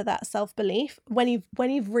lacked a lot of that self-belief, when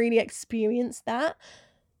you've really experienced that,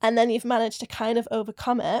 and then you've managed to kind of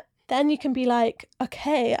overcome it, then you can be like,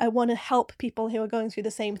 okay, I want to help people who are going through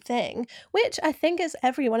the same thing, which I think is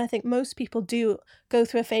everyone. I think most people do go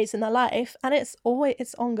through a phase in their life, and it's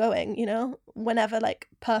ongoing, you know. We're never like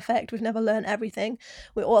perfect. We've never learned everything.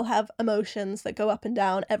 We all have emotions that go up and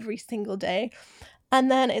down every single day. And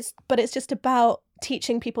then it's just about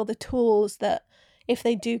teaching people the tools that, if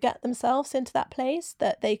they do get themselves into that place,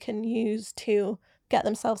 that they can use to get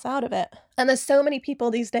themselves out of it. And there's so many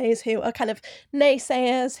people these days who are kind of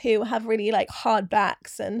naysayers, who have really like hard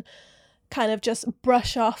backs and kind of just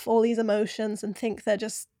brush off all these emotions and think they're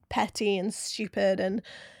just petty and stupid and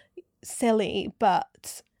silly.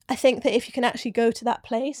 But I think that if you can actually go to that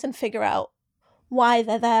place and figure out why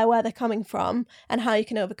they're there, where they're coming from, and how you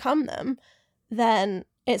can overcome them, then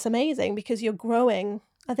it's amazing, because you're growing.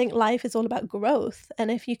 I think life is all about growth, and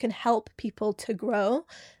if you can help people to grow,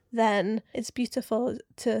 then it's beautiful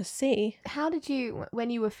to see. How did you, when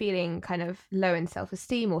you were feeling kind of low in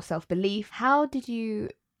self-esteem or self-belief, how did you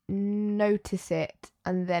notice it,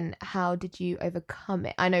 and then how did you overcome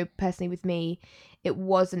it? I know personally with me, it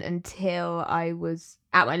wasn't until I was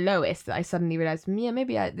at my lowest that I suddenly realized, yeah,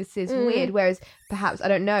 maybe this is weird. Whereas perhaps, I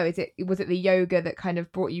don't know, was it the yoga that kind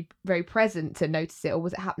of brought you very present to notice it, or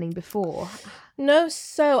was it happening before? No,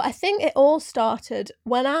 so I think it all started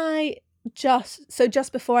when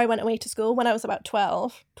just before I went away to school, when I was about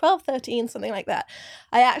 12, 13, something like that.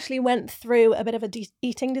 I actually went through a bit of a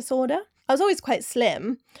eating disorder. I was always quite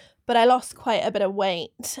slim, but I lost quite a bit of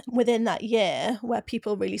weight within that year, where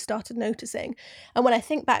people really started noticing. And when I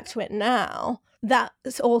think back to it now,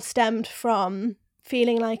 that's all stemmed from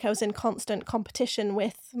feeling like I was in constant competition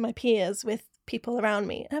with my peers, with people around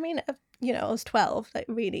me. I mean, you know, I was 12, like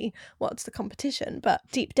really, what's the competition? But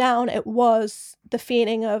deep down, it was the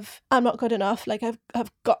feeling of, I'm not good enough. Like I've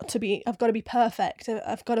got to be perfect.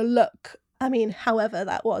 I've got to look, I mean, however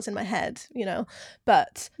that was in my head, you know.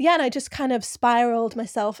 But yeah, and I just kind of spiraled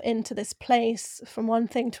myself into this place from one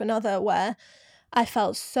thing to another, where I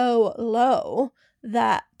felt so low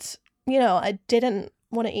that, you know, I didn't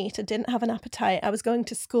want to eat. I didn't have an appetite. I was going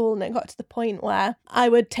to school and it got to the point where I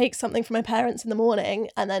would take something from my parents in the morning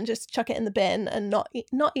and then just chuck it in the bin and not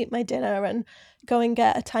eat my dinner and go and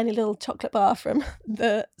get a tiny little chocolate bar from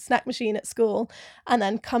the snack machine at school and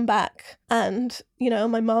then come back and, you know,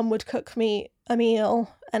 my mum would cook me a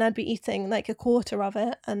meal and I'd be eating like a quarter of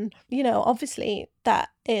it. And, you know, obviously that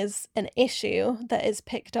is an issue that is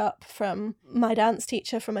picked up from my dance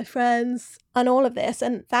teacher, from my friends and all of this.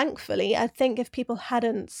 And thankfully, I think if people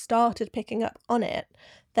hadn't started picking up on it,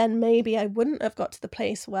 then maybe I wouldn't have got to the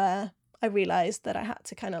place where I realised that I had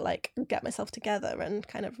to kind of like get myself together and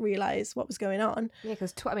kind of realise what was going on. Yeah,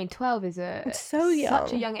 because 12 is It's so young.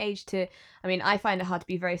 Such a young age to, I mean, I find it hard to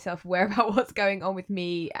be very self-aware about what's going on with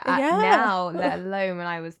me now, let alone when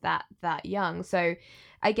I was that young. So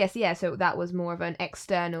I guess, yeah, so that was more of an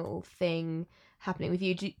external thing happening with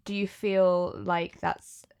you. Do you feel like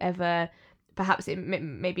that's ever, perhaps it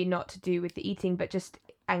maybe not to do with the eating, but just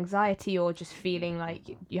anxiety or just feeling like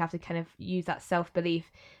you have to kind of use that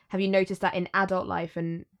self-belief? Have you noticed that in adult life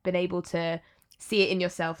and been able to see it in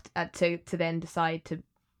yourself to then decide to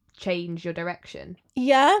change your direction?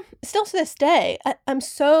 Yeah, still to this day, I'm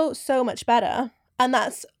so much better. And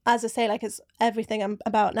that's, as I say, like, it's everything I'm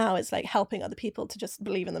about now is like helping other people to just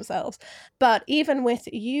believe in themselves. But even with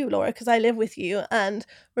you, Laura, because I live with you, and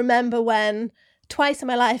remember when twice in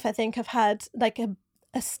my life I think I've had like a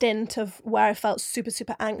stint of where I felt super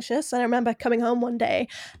anxious. And I remember coming home one day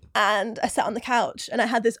and I sat on the couch and I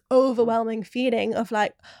had this overwhelming feeling of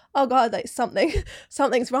like, oh God, like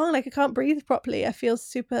something's wrong. Like I can't breathe properly. I feel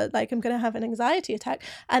super like I'm going to have an anxiety attack.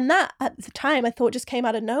 And that at the time I thought just came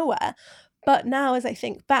out of nowhere. But now as I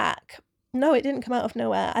think back, no, it didn't come out of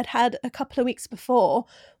nowhere. I'd had a couple of weeks before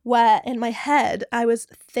where in my head I was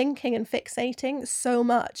thinking and fixating so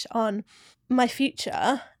much on my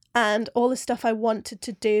future and all the stuff I wanted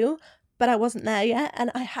to do, but I wasn't there yet.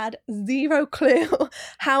 And I had zero clue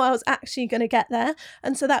how I was actually going to get there.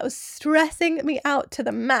 And so that was stressing me out to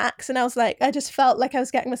the max. And I was like, I just felt like I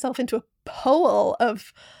was getting myself into a hole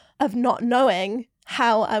of not knowing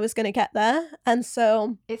how I was going to get there. And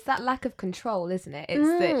so it's that lack of control, isn't it? It's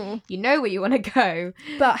that you know where you want to go,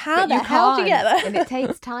 but how the hell do you get there? And it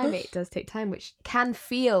takes time. It does take time, which can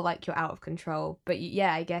feel like you're out of control. But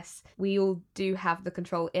yeah, I guess we all do have the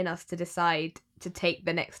control in us to decide to take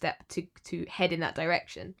the next step to head in that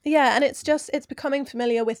direction. Yeah, and it's becoming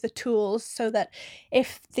familiar with the tools so that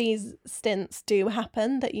if these stints do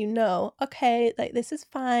happen, that you know, okay, like this is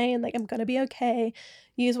fine, like I'm gonna be okay.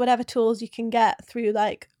 Use whatever tools you can get through,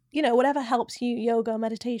 like, you know, whatever helps you, yoga,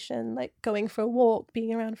 meditation, like going for a walk,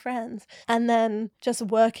 being around friends, and then just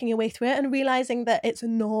working your way through it and realizing that it's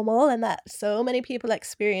normal and that so many people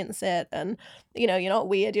experience it, and, you know, you're not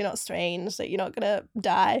weird, you're not strange, that you're not gonna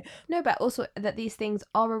die. No, but also that these things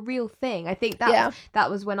are a real thing. I think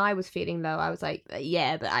that was when I was feeling low. I was like,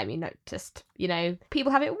 yeah, but I mean, no, just, you know,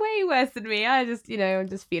 people have it way worse than me. I just, you know, I'm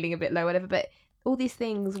just feeling a bit low, whatever. But all these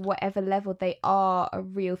things, whatever level they are, a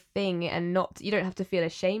real thing, and not, you don't have to feel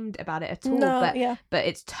ashamed about it at all. No, but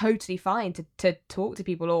it's totally fine to talk to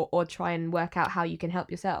people or try and work out how you can help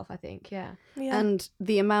yourself, I think. Yeah. And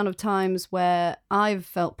the amount of times where I've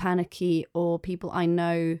felt panicky or people I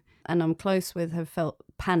know and I'm close with have felt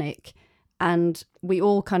panic, and we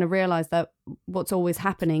all kind of realize that what's always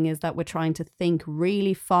happening is that we're trying to think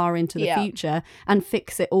really far into the future and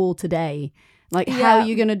fix it all today. Like, how are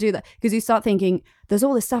you going to do that? Because you start thinking, there's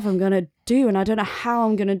all this stuff I'm going to do and I don't know how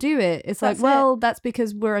I'm going to do it. It's like, well, that's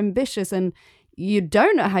because we're ambitious and you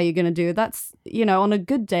don't know how you're going to do it. That's, you know, on a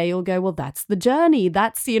good day, you'll go, well, that's the journey.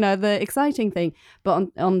 That's, you know, the exciting thing.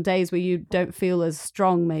 But on days where you don't feel as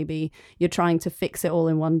strong, maybe you're trying to fix it all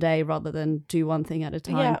in one day rather than do one thing at a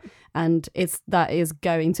time. Yeah. And that is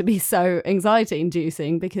going to be so anxiety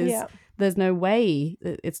inducing because there's no way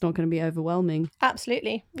it's not going to be overwhelming.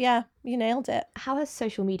 Absolutely. Yeah, you nailed it. How has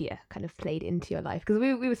social media kind of played into your life? Because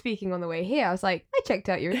we were speaking on the way here. I was like, I checked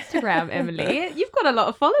out your Instagram, Emily. You've got a lot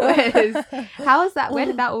of followers. How is that? Where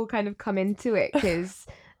did that all kind of come into it? Because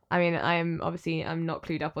I mean, I'm not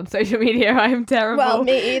clued up on social media. I'm terrible. Well,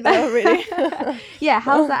 me either, really. Yeah,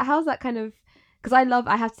 how's that kind of? Because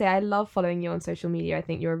I have to say, I love following you on social media. I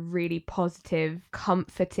think you're a really positive,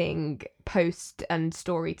 comforting post and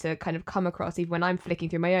story to kind of come across, even when I'm flicking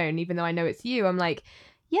through my own. Even though I know it's you, I'm like,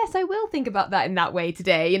 yes, I will think about that in that way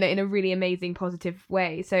today, you know, in a really amazing, positive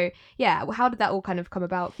way. So yeah, how did that all kind of come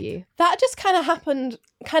about for you? That just kind of happened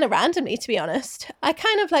kind of randomly, to be honest. I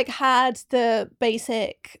kind of like had the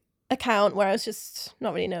basic account where I was just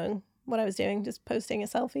not really knowing what I was doing, just posting a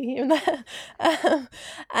selfie here and there.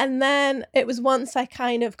 And then it was once I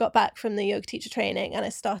kind of got back from the yoga teacher training and I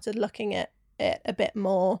started looking at it a bit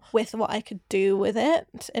more with what I could do with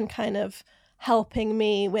it, and kind of helping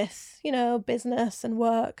me with, you know, business and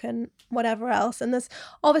work and whatever else. And there's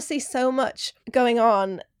obviously so much going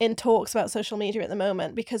on in talks about social media at the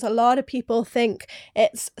moment, because a lot of people think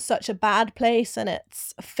it's such a bad place and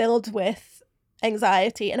it's filled with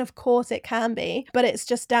anxiety, and of course it can be, but it's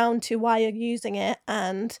just down to why you're using it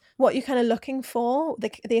and what you're kind of looking for.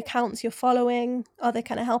 The accounts you're following, are they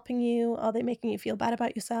kind of helping you? Are they making you feel bad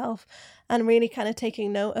about yourself? And really kind of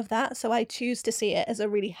taking note of that. So I choose to see it as a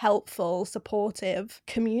really helpful, supportive,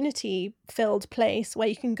 community filled place where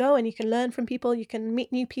you can go and you can learn from people, you can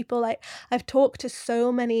meet new people. Like, I've talked to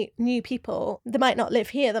so many new people. They might not live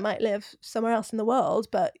here, they might live somewhere else in the world,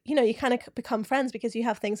 but you know, you kind of become friends because you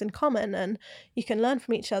have things in common and you can learn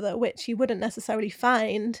from each other, which you wouldn't necessarily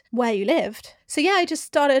find where you lived. So yeah, I just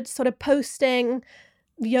started sort of posting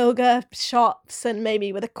yoga shots and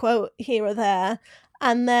maybe with a quote here or there.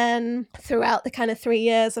 And then throughout the kind of 3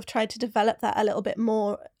 years, I've tried to develop that a little bit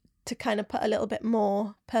more, to kind of put a little bit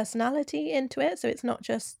more personality into it. So it's not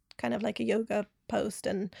just kind of like a yoga post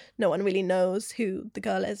and no one really knows who the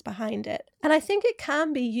girl is behind it. And I think it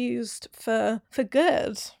can be used for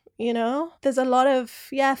good. You know, there's a lot of,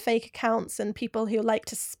 fake accounts and people who like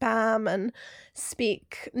to spam and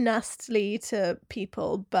speak nastily to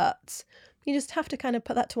people, but you just have to kind of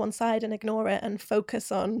put that to one side and ignore it and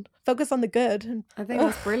focus on the good. I think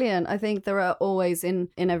that's brilliant. I think there are always in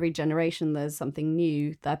every generation, there's something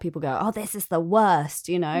new that people go, oh, this is the worst,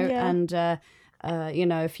 you know, and you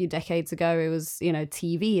know, a few decades ago, it was, you know,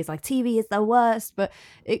 TV is like, TV is the worst, but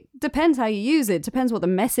it depends how you use it. Depends what the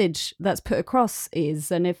message that's put across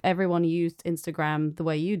is. And if everyone used Instagram the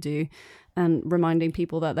way you do, and reminding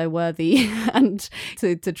people that they're worthy and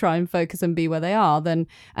to try and focus and be where they are, then,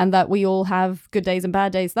 and that we all have good days and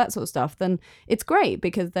bad days, that sort of stuff, then it's great,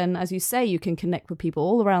 because then, as you say, you can connect with people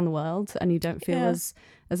all around the world and you don't feel as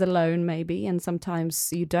alone maybe. And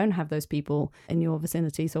sometimes you don't have those people in your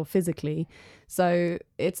vicinity, so physically. So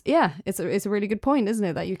it's a really good point, isn't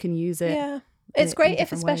it, that you can use it. Yeah, it's great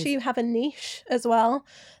if especially you have a niche as well,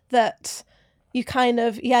 that you kind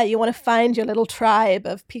of, you want to find your little tribe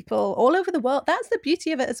of people all over the world. That's the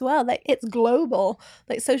beauty of it as well. Like, it's global.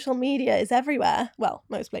 Like, social media is everywhere. Well,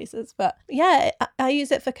 most places. But yeah, I use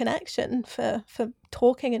it for connection, for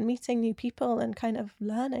talking and meeting new people and kind of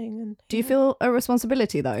learning. And do you feel a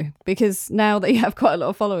responsibility though? Because now that you have quite a lot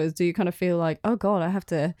of followers, do you kind of feel like, oh God, I have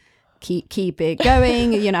to keep it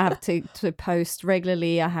going, you know, I have to post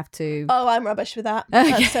regularly, I have to... Oh, I'm rubbish with that.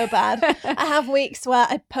 That's so bad. I have weeks where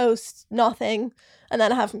I post nothing, and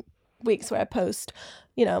then I have weeks where I post,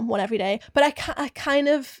 you know, one every day. But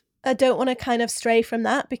I don't want to kind of stray from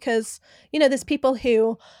that, because, you know, there's people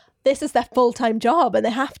who this is their full-time job and they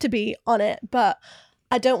have to be on it, but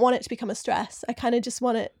I don't want it to become a stress. I kind of just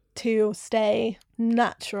want it to stay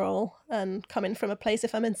natural and coming from a place.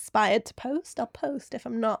 If I'm inspired to post, I'll post. If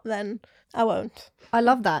I'm not, then I won't. I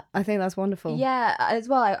love that. I think that's wonderful. Yeah, as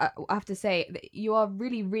well, I have to say that you are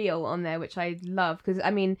really real on there, which I love, because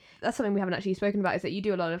I mean, that's something we haven't actually spoken about, is that you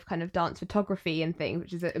do a lot of kind of dance photography and things,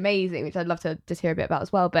 which is amazing, which I'd love to just hear a bit about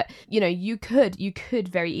as well. But, you know, you could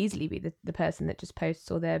very easily be the person that just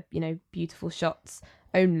posts all their, you know, beautiful shots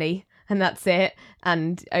only, and that's it,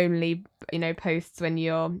 and only, you know, posts when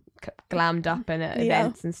you're glammed up and at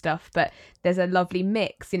events and stuff. But there's a lovely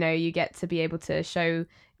mix, you know, you get to be able to show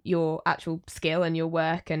your actual skill and your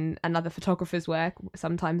work and other photographers' work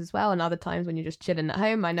sometimes as well, and other times when you're just chilling at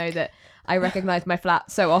home. I know that I recognise my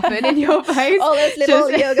flat so often in your posts. All those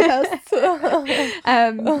little yoga posts.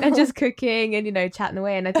 And just cooking and, you know, chatting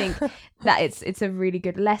away. And I think that it's a really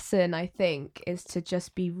good lesson, I think, is to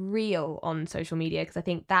just be real on social media, because I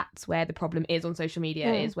think that's where the problem is on social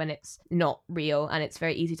media, is when it's not real and it's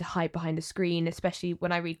very easy to hide behind a screen, especially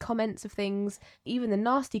when I read comments of things, even the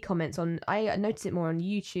nasty comments on, I notice it more on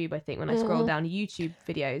YouTube, I think, when I scroll down YouTube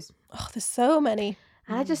videos. Oh, there's so many.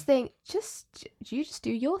 And I just think, you just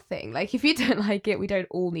do your thing. Like, if you don't like it, we don't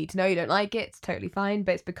all need to know you don't like it. It's totally fine.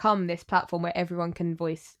 But it's become this platform where everyone can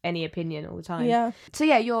voice any opinion all the time. Yeah. So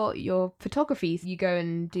yeah, your photography, you go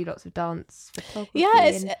and do lots of dance photography.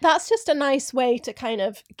 Yeah, that's just a nice way to kind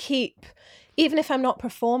of keep, even if I'm not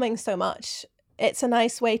performing so much, it's a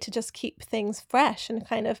nice way to just keep things fresh and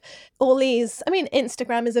kind of all these, I mean,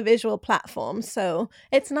 Instagram is a visual platform, so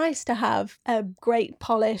it's nice to have a great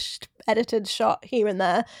polished edited shot here and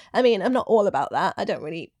there. I mean, I'm not all about that. I don't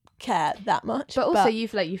really care that much. But also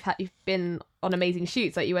you've been on amazing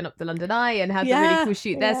shoots, like you went up the London Eye and had a really cool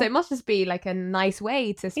shoot there. So it must just be like a nice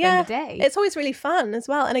way to spend the day. It's always really fun as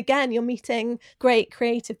well. And again, you're meeting great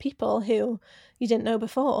creative people who you didn't know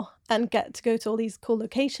before. and get to go to all these cool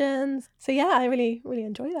locations. So yeah, I really, really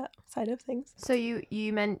enjoy that side of things. So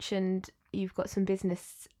you mentioned you've got some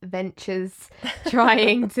business ventures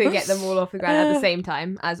trying to get them all off the ground at the same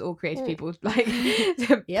time, as all creative people like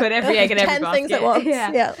to put every egg in every 10 basket. things at once.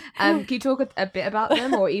 Yeah. Can you talk a bit about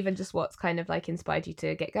them, or even just what's kind of like inspired you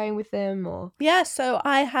to get going with them? Or Yeah, so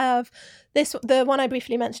I have the one I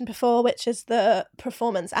briefly mentioned before, which is the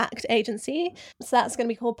performance act agency. So that's going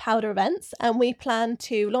to be called Powder Events, and we plan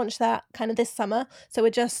to launch that kind of this summer. So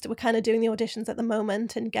we're kind of doing the auditions at the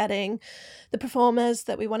moment and getting the performers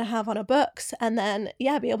that we want to have on our books, and then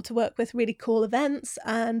be able to work with really cool events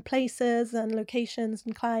and places and locations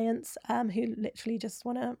and clients who literally just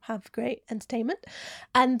want to have great entertainment.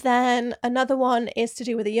 And then another one is to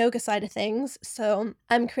do with the yoga side of things. So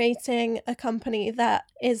I'm creating a company that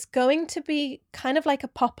is going to be kind of like a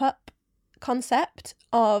pop-up concept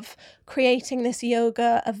of creating this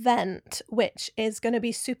yoga event, which is going to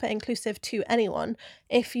be super inclusive to anyone.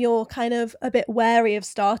 If you're kind of a bit wary of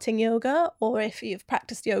starting yoga, or if you've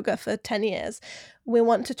practiced yoga for 10 years, we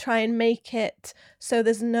want to try and make it so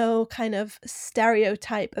there's no kind of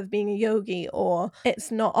stereotype of being a yogi, or it's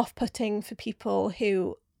not off-putting for people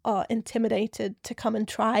who are intimidated to come and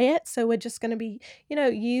try it. So we're just going to be,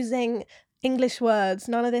 using English words,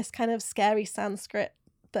 none of this kind of scary Sanskrit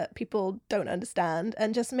that people don't understand,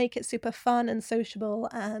 and just make it super fun and sociable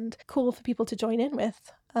and cool for people to join in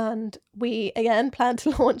with. And we again plan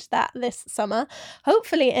to launch that this summer,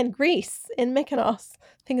 hopefully in Greece, in Mykonos.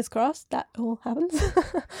 Fingers crossed that all happens.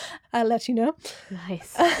 I'll let you know.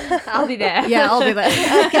 Nice. I'll be there. Yeah, I'll be there.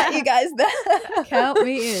 I'll get you guys there. Count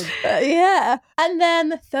me in. Yeah. And then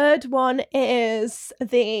the third one is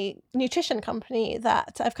the nutrition company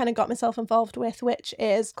that I've kind of got myself involved with, which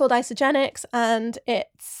is called Isogenics, and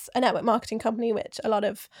it's a network marketing company which a lot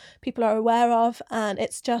of people are aware of, and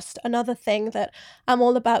it's just another thing that I'm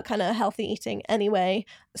all about kind of healthy eating anyway.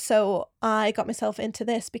 So I got myself into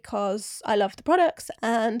this because I love the products,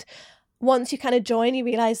 and once you kind of join, you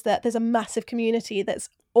realize that there's a massive community that's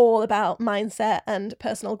all about mindset and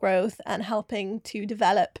personal growth and helping to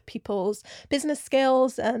develop people's business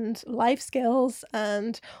skills and life skills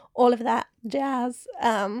and all of that jazz.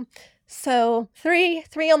 So three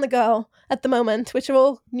on the go at the moment, which are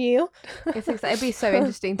all new. It'd be so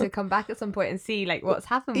interesting to come back at some point and see like what's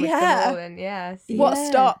happened with them all, and see what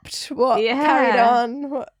stopped, what carried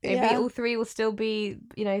on. Maybe all three will still be,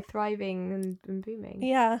 thriving and booming.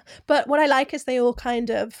 Yeah, but what I like is they all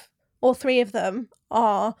all three of them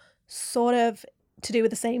are sort of to do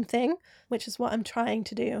with the same thing, which is what I'm trying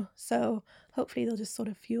to do. So hopefully they'll just sort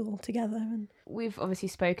of fuel together. And we've obviously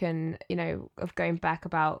spoken, of going back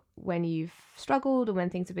about when you've struggled and when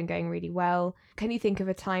things have been going really well. Can you think of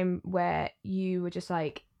a time where you were just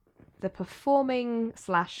like, the performing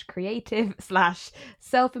 / creative /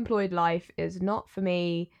 self-employed life is not for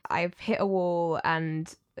me, I've hit a wall?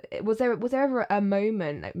 And was there ever a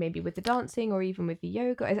moment, like maybe with the dancing or even with the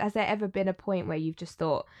yoga, has there ever been a point where you've just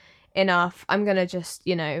thought, enough, I'm gonna just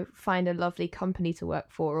find a lovely company to work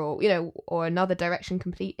for, or another direction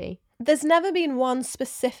completely? There's never been one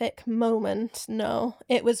specific moment, no.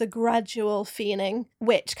 It was a gradual feeling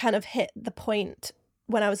which kind of hit the point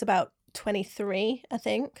when I was about 23, I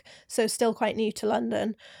think, so still quite new to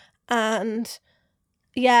London. And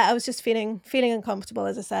yeah, I was just feeling uncomfortable,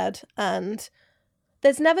 as I said, and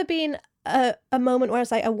there's never been a moment where I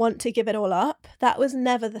was like, I want to give it all up. That was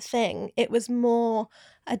never the thing. It was more,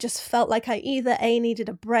 I just felt like I either needed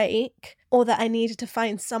a break, or that I needed to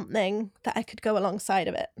find something that I could go alongside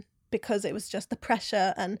of it, because it was just the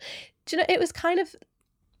pressure. And it was kind of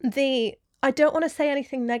I don't want to say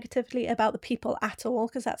anything negatively about the people at all,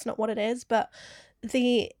 because that's not what it is, but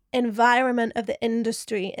the environment of the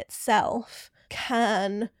industry itself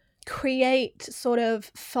can create sort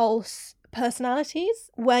of false personalities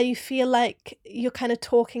where you feel like you're kind of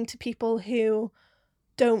talking to people who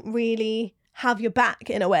don't really have your back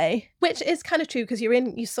in a way, which is kind of true because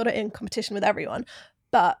you're sort of in competition with everyone.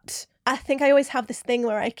 But I think I always have this thing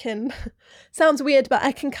where I can sounds weird, but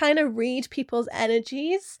I can kind of read people's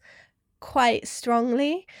energies quite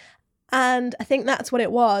strongly, and I think that's what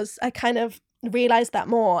it was. I kind of realized that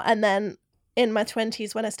more, and then in my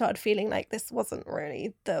 20s, when I started feeling like this wasn't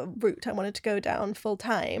really the route I wanted to go down full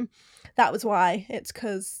time, that was why. It's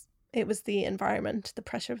because it was the environment, the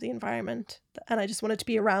pressure of the environment, and I just wanted to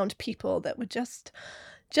be around people that were just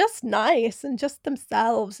nice and just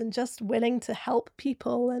themselves and just willing to help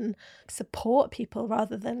people and support people,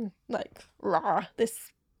 rather than like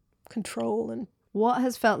this control. And what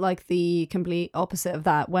has felt like the complete opposite of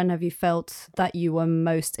that? When have you felt that you were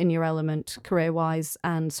most in your element career-wise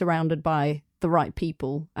and surrounded by the right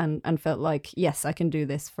people and felt like, yes, I can do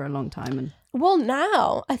this for a long time? And well,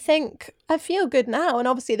 now I think I feel good now. And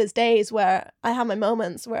obviously there's days where I have my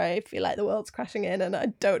moments where I feel like the world's crashing in and I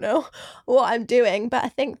don't know what I'm doing. But I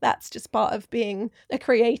think that's just part of being a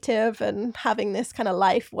creative and having this kind of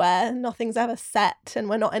life where nothing's ever set and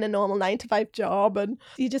we're not in a normal 9-to-5 job, and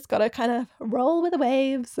you just got to kind of roll with the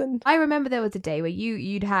waves. And I remember there was a day where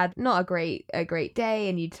you'd had not a great day,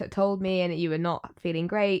 and you told me, and you were not feeling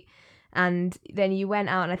great. And then you went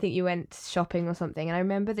out, and I think you went shopping or something. And I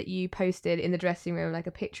remember that you posted in the dressing room like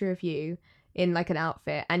a picture of you in like an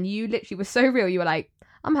outfit, and you literally were so real. You were like,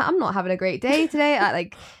 I'm not having a great day today.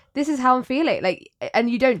 Like, this is how I'm feeling. Like, and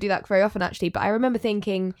you don't do that very often actually. But I remember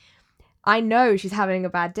thinking, I know she's having a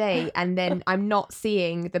bad day, and then I'm not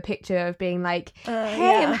seeing the picture of being like,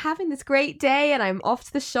 hey, I'm having this great day and I'm off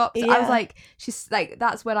to the shops. I was like, she's like,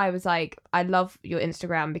 that's when I was like, I love your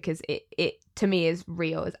Instagram because it to me is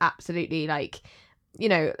real. It's absolutely like, you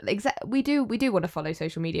know, we do want to follow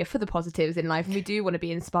social media for the positives in life, and we do want to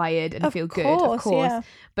be inspired and feel good, of course. Yeah.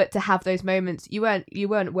 But to have those moments, you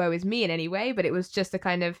weren't woe is me in any way, but it was just a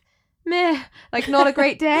kind of meh, like not a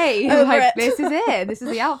great day. Like, this is it. This is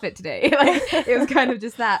the outfit today. Like, it was kind of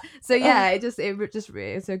just that. So yeah,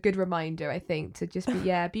 it's a good reminder, I think, to just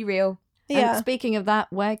be real. Yeah. And speaking of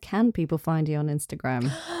that, where can people find you on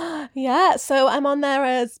Instagram? Yeah, so I'm on there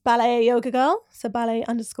as Ballet Yoga Girl. So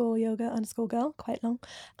ballet_yoga_girl, quite long.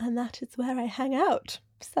 And that is where I hang out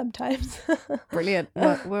sometimes. Brilliant.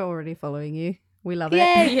 We're already following you. We love it.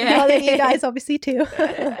 Yeah. Following you guys obviously too.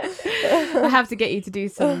 I have to get you to do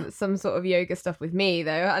some sort of yoga stuff with me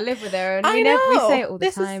though. I live with her, and we say it all the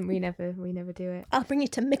time. We never do it. I'll bring you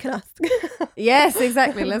to Mykonos. Yes,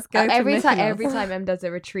 exactly. Let's go. Every time Em does a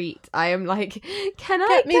retreat, I am like, can I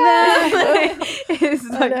get me there?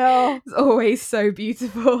 It's always so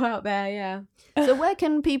beautiful out there. Yeah. So where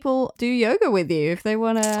can people do yoga with you if they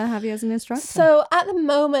want to have you as an instructor? So at the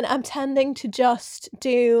moment, I'm tending to just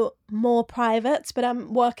do more privates, but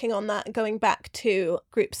I'm working on that, going back to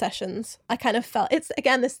group sessions. I kind of felt it's,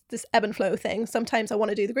 again, this ebb and flow thing. Sometimes I want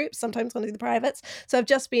to do the groups, sometimes I want to do the privates. So I've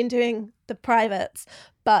just been doing the privates,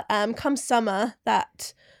 but come summer,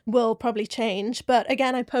 that will probably change. But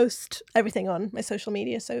again, I post everything on my social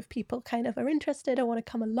media. So if people kind of are interested or want to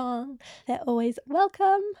come along, they're always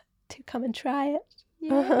welcome to come and try it.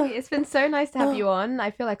 Yeah, it's been so nice to have you on. I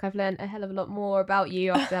feel like I've learned a hell of a lot more about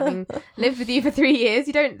you after having lived with you for 3 years.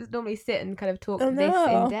 You don't normally sit and kind of talk this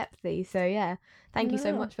in-depthly. So yeah, thank you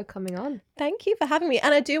so much for coming on. Thank you for having me.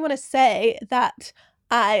 And I do want to say that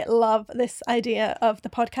I love this idea of the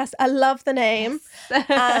podcast. I love the name. Yes.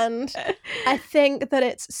 And I think that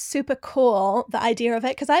it's super cool, the idea of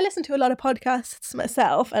it, because I listen to a lot of podcasts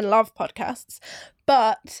myself and love podcasts.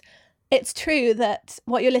 But it's true that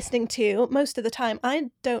what you're listening to most of the time,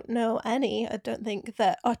 I don't know any, I don't think,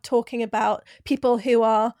 that are talking about people who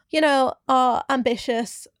are, are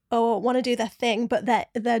ambitious or want to do their thing, but they're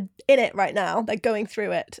in it right now. They're going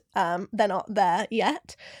through it. They're not there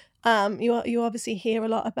yet. You obviously hear a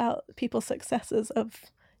lot about people's successes of,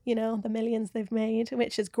 the millions they've made,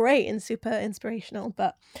 which is great and super inspirational.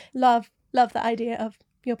 But love the idea of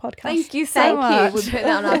your podcast. Thank you so much. We'll put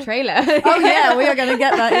that on our trailer. Oh yeah, we are going to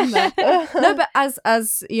get that in there. No, but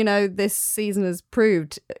as you know, this season has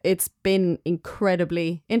proved, it's been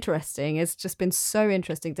incredibly interesting. It's just been so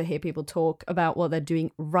interesting to hear people talk about what they're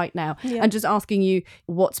doing right now. Yeah. And just asking you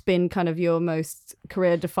what's been kind of your most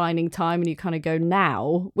career defining time, and you kind of go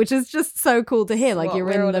now, which is just so cool to hear. Like,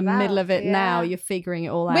 you're in the middle of it now, you're figuring it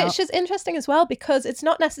all out. Which is interesting as well, because it's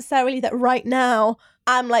not necessarily that right now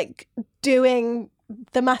I'm like doing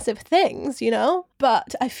the massive things,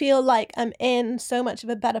 but I feel like I'm in so much of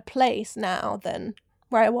a better place now than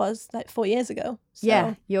where I was like 4 years ago. So.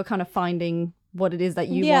 Yeah, you're kind of finding what it is that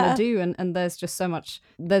you want to do, and there's just so much,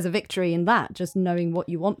 there's a victory in that, just knowing what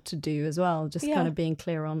you want to do as well, just kind of being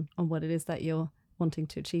clear on what it is that you're wanting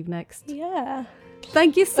to achieve next. Yeah.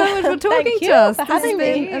 Thank you so much for talking to us. This has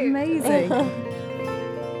been amazing.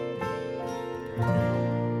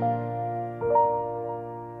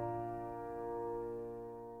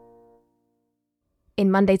 In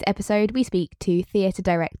Monday's episode, we speak to theatre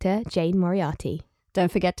director Jane Moriarty.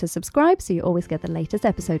 Don't forget to subscribe so you always get the latest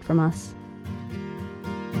episode from us.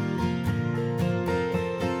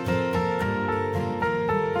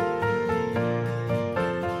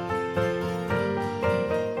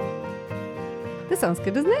 This sounds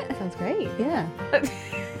good, doesn't it? That sounds great. Yeah.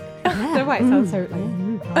 I don't know why it sounds so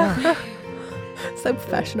so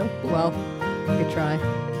professional. Well, good try.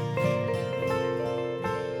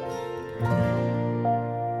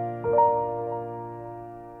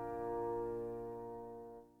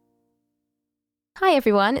 Hi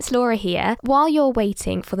everyone, it's Laura here. While you're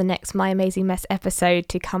waiting for the next My Amazing Mess episode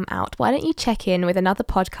to come out, why don't you check in with another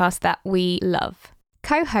podcast that we love?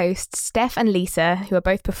 Co-hosts Steph and Lisa, who are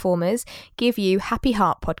both performers, give you Happy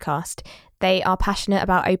Heart podcast. They are passionate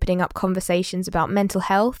about opening up conversations about mental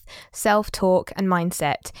health, self-talk and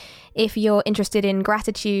mindset. If you're interested in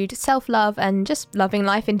gratitude, self-love and just loving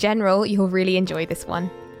life in general, you'll really enjoy this one.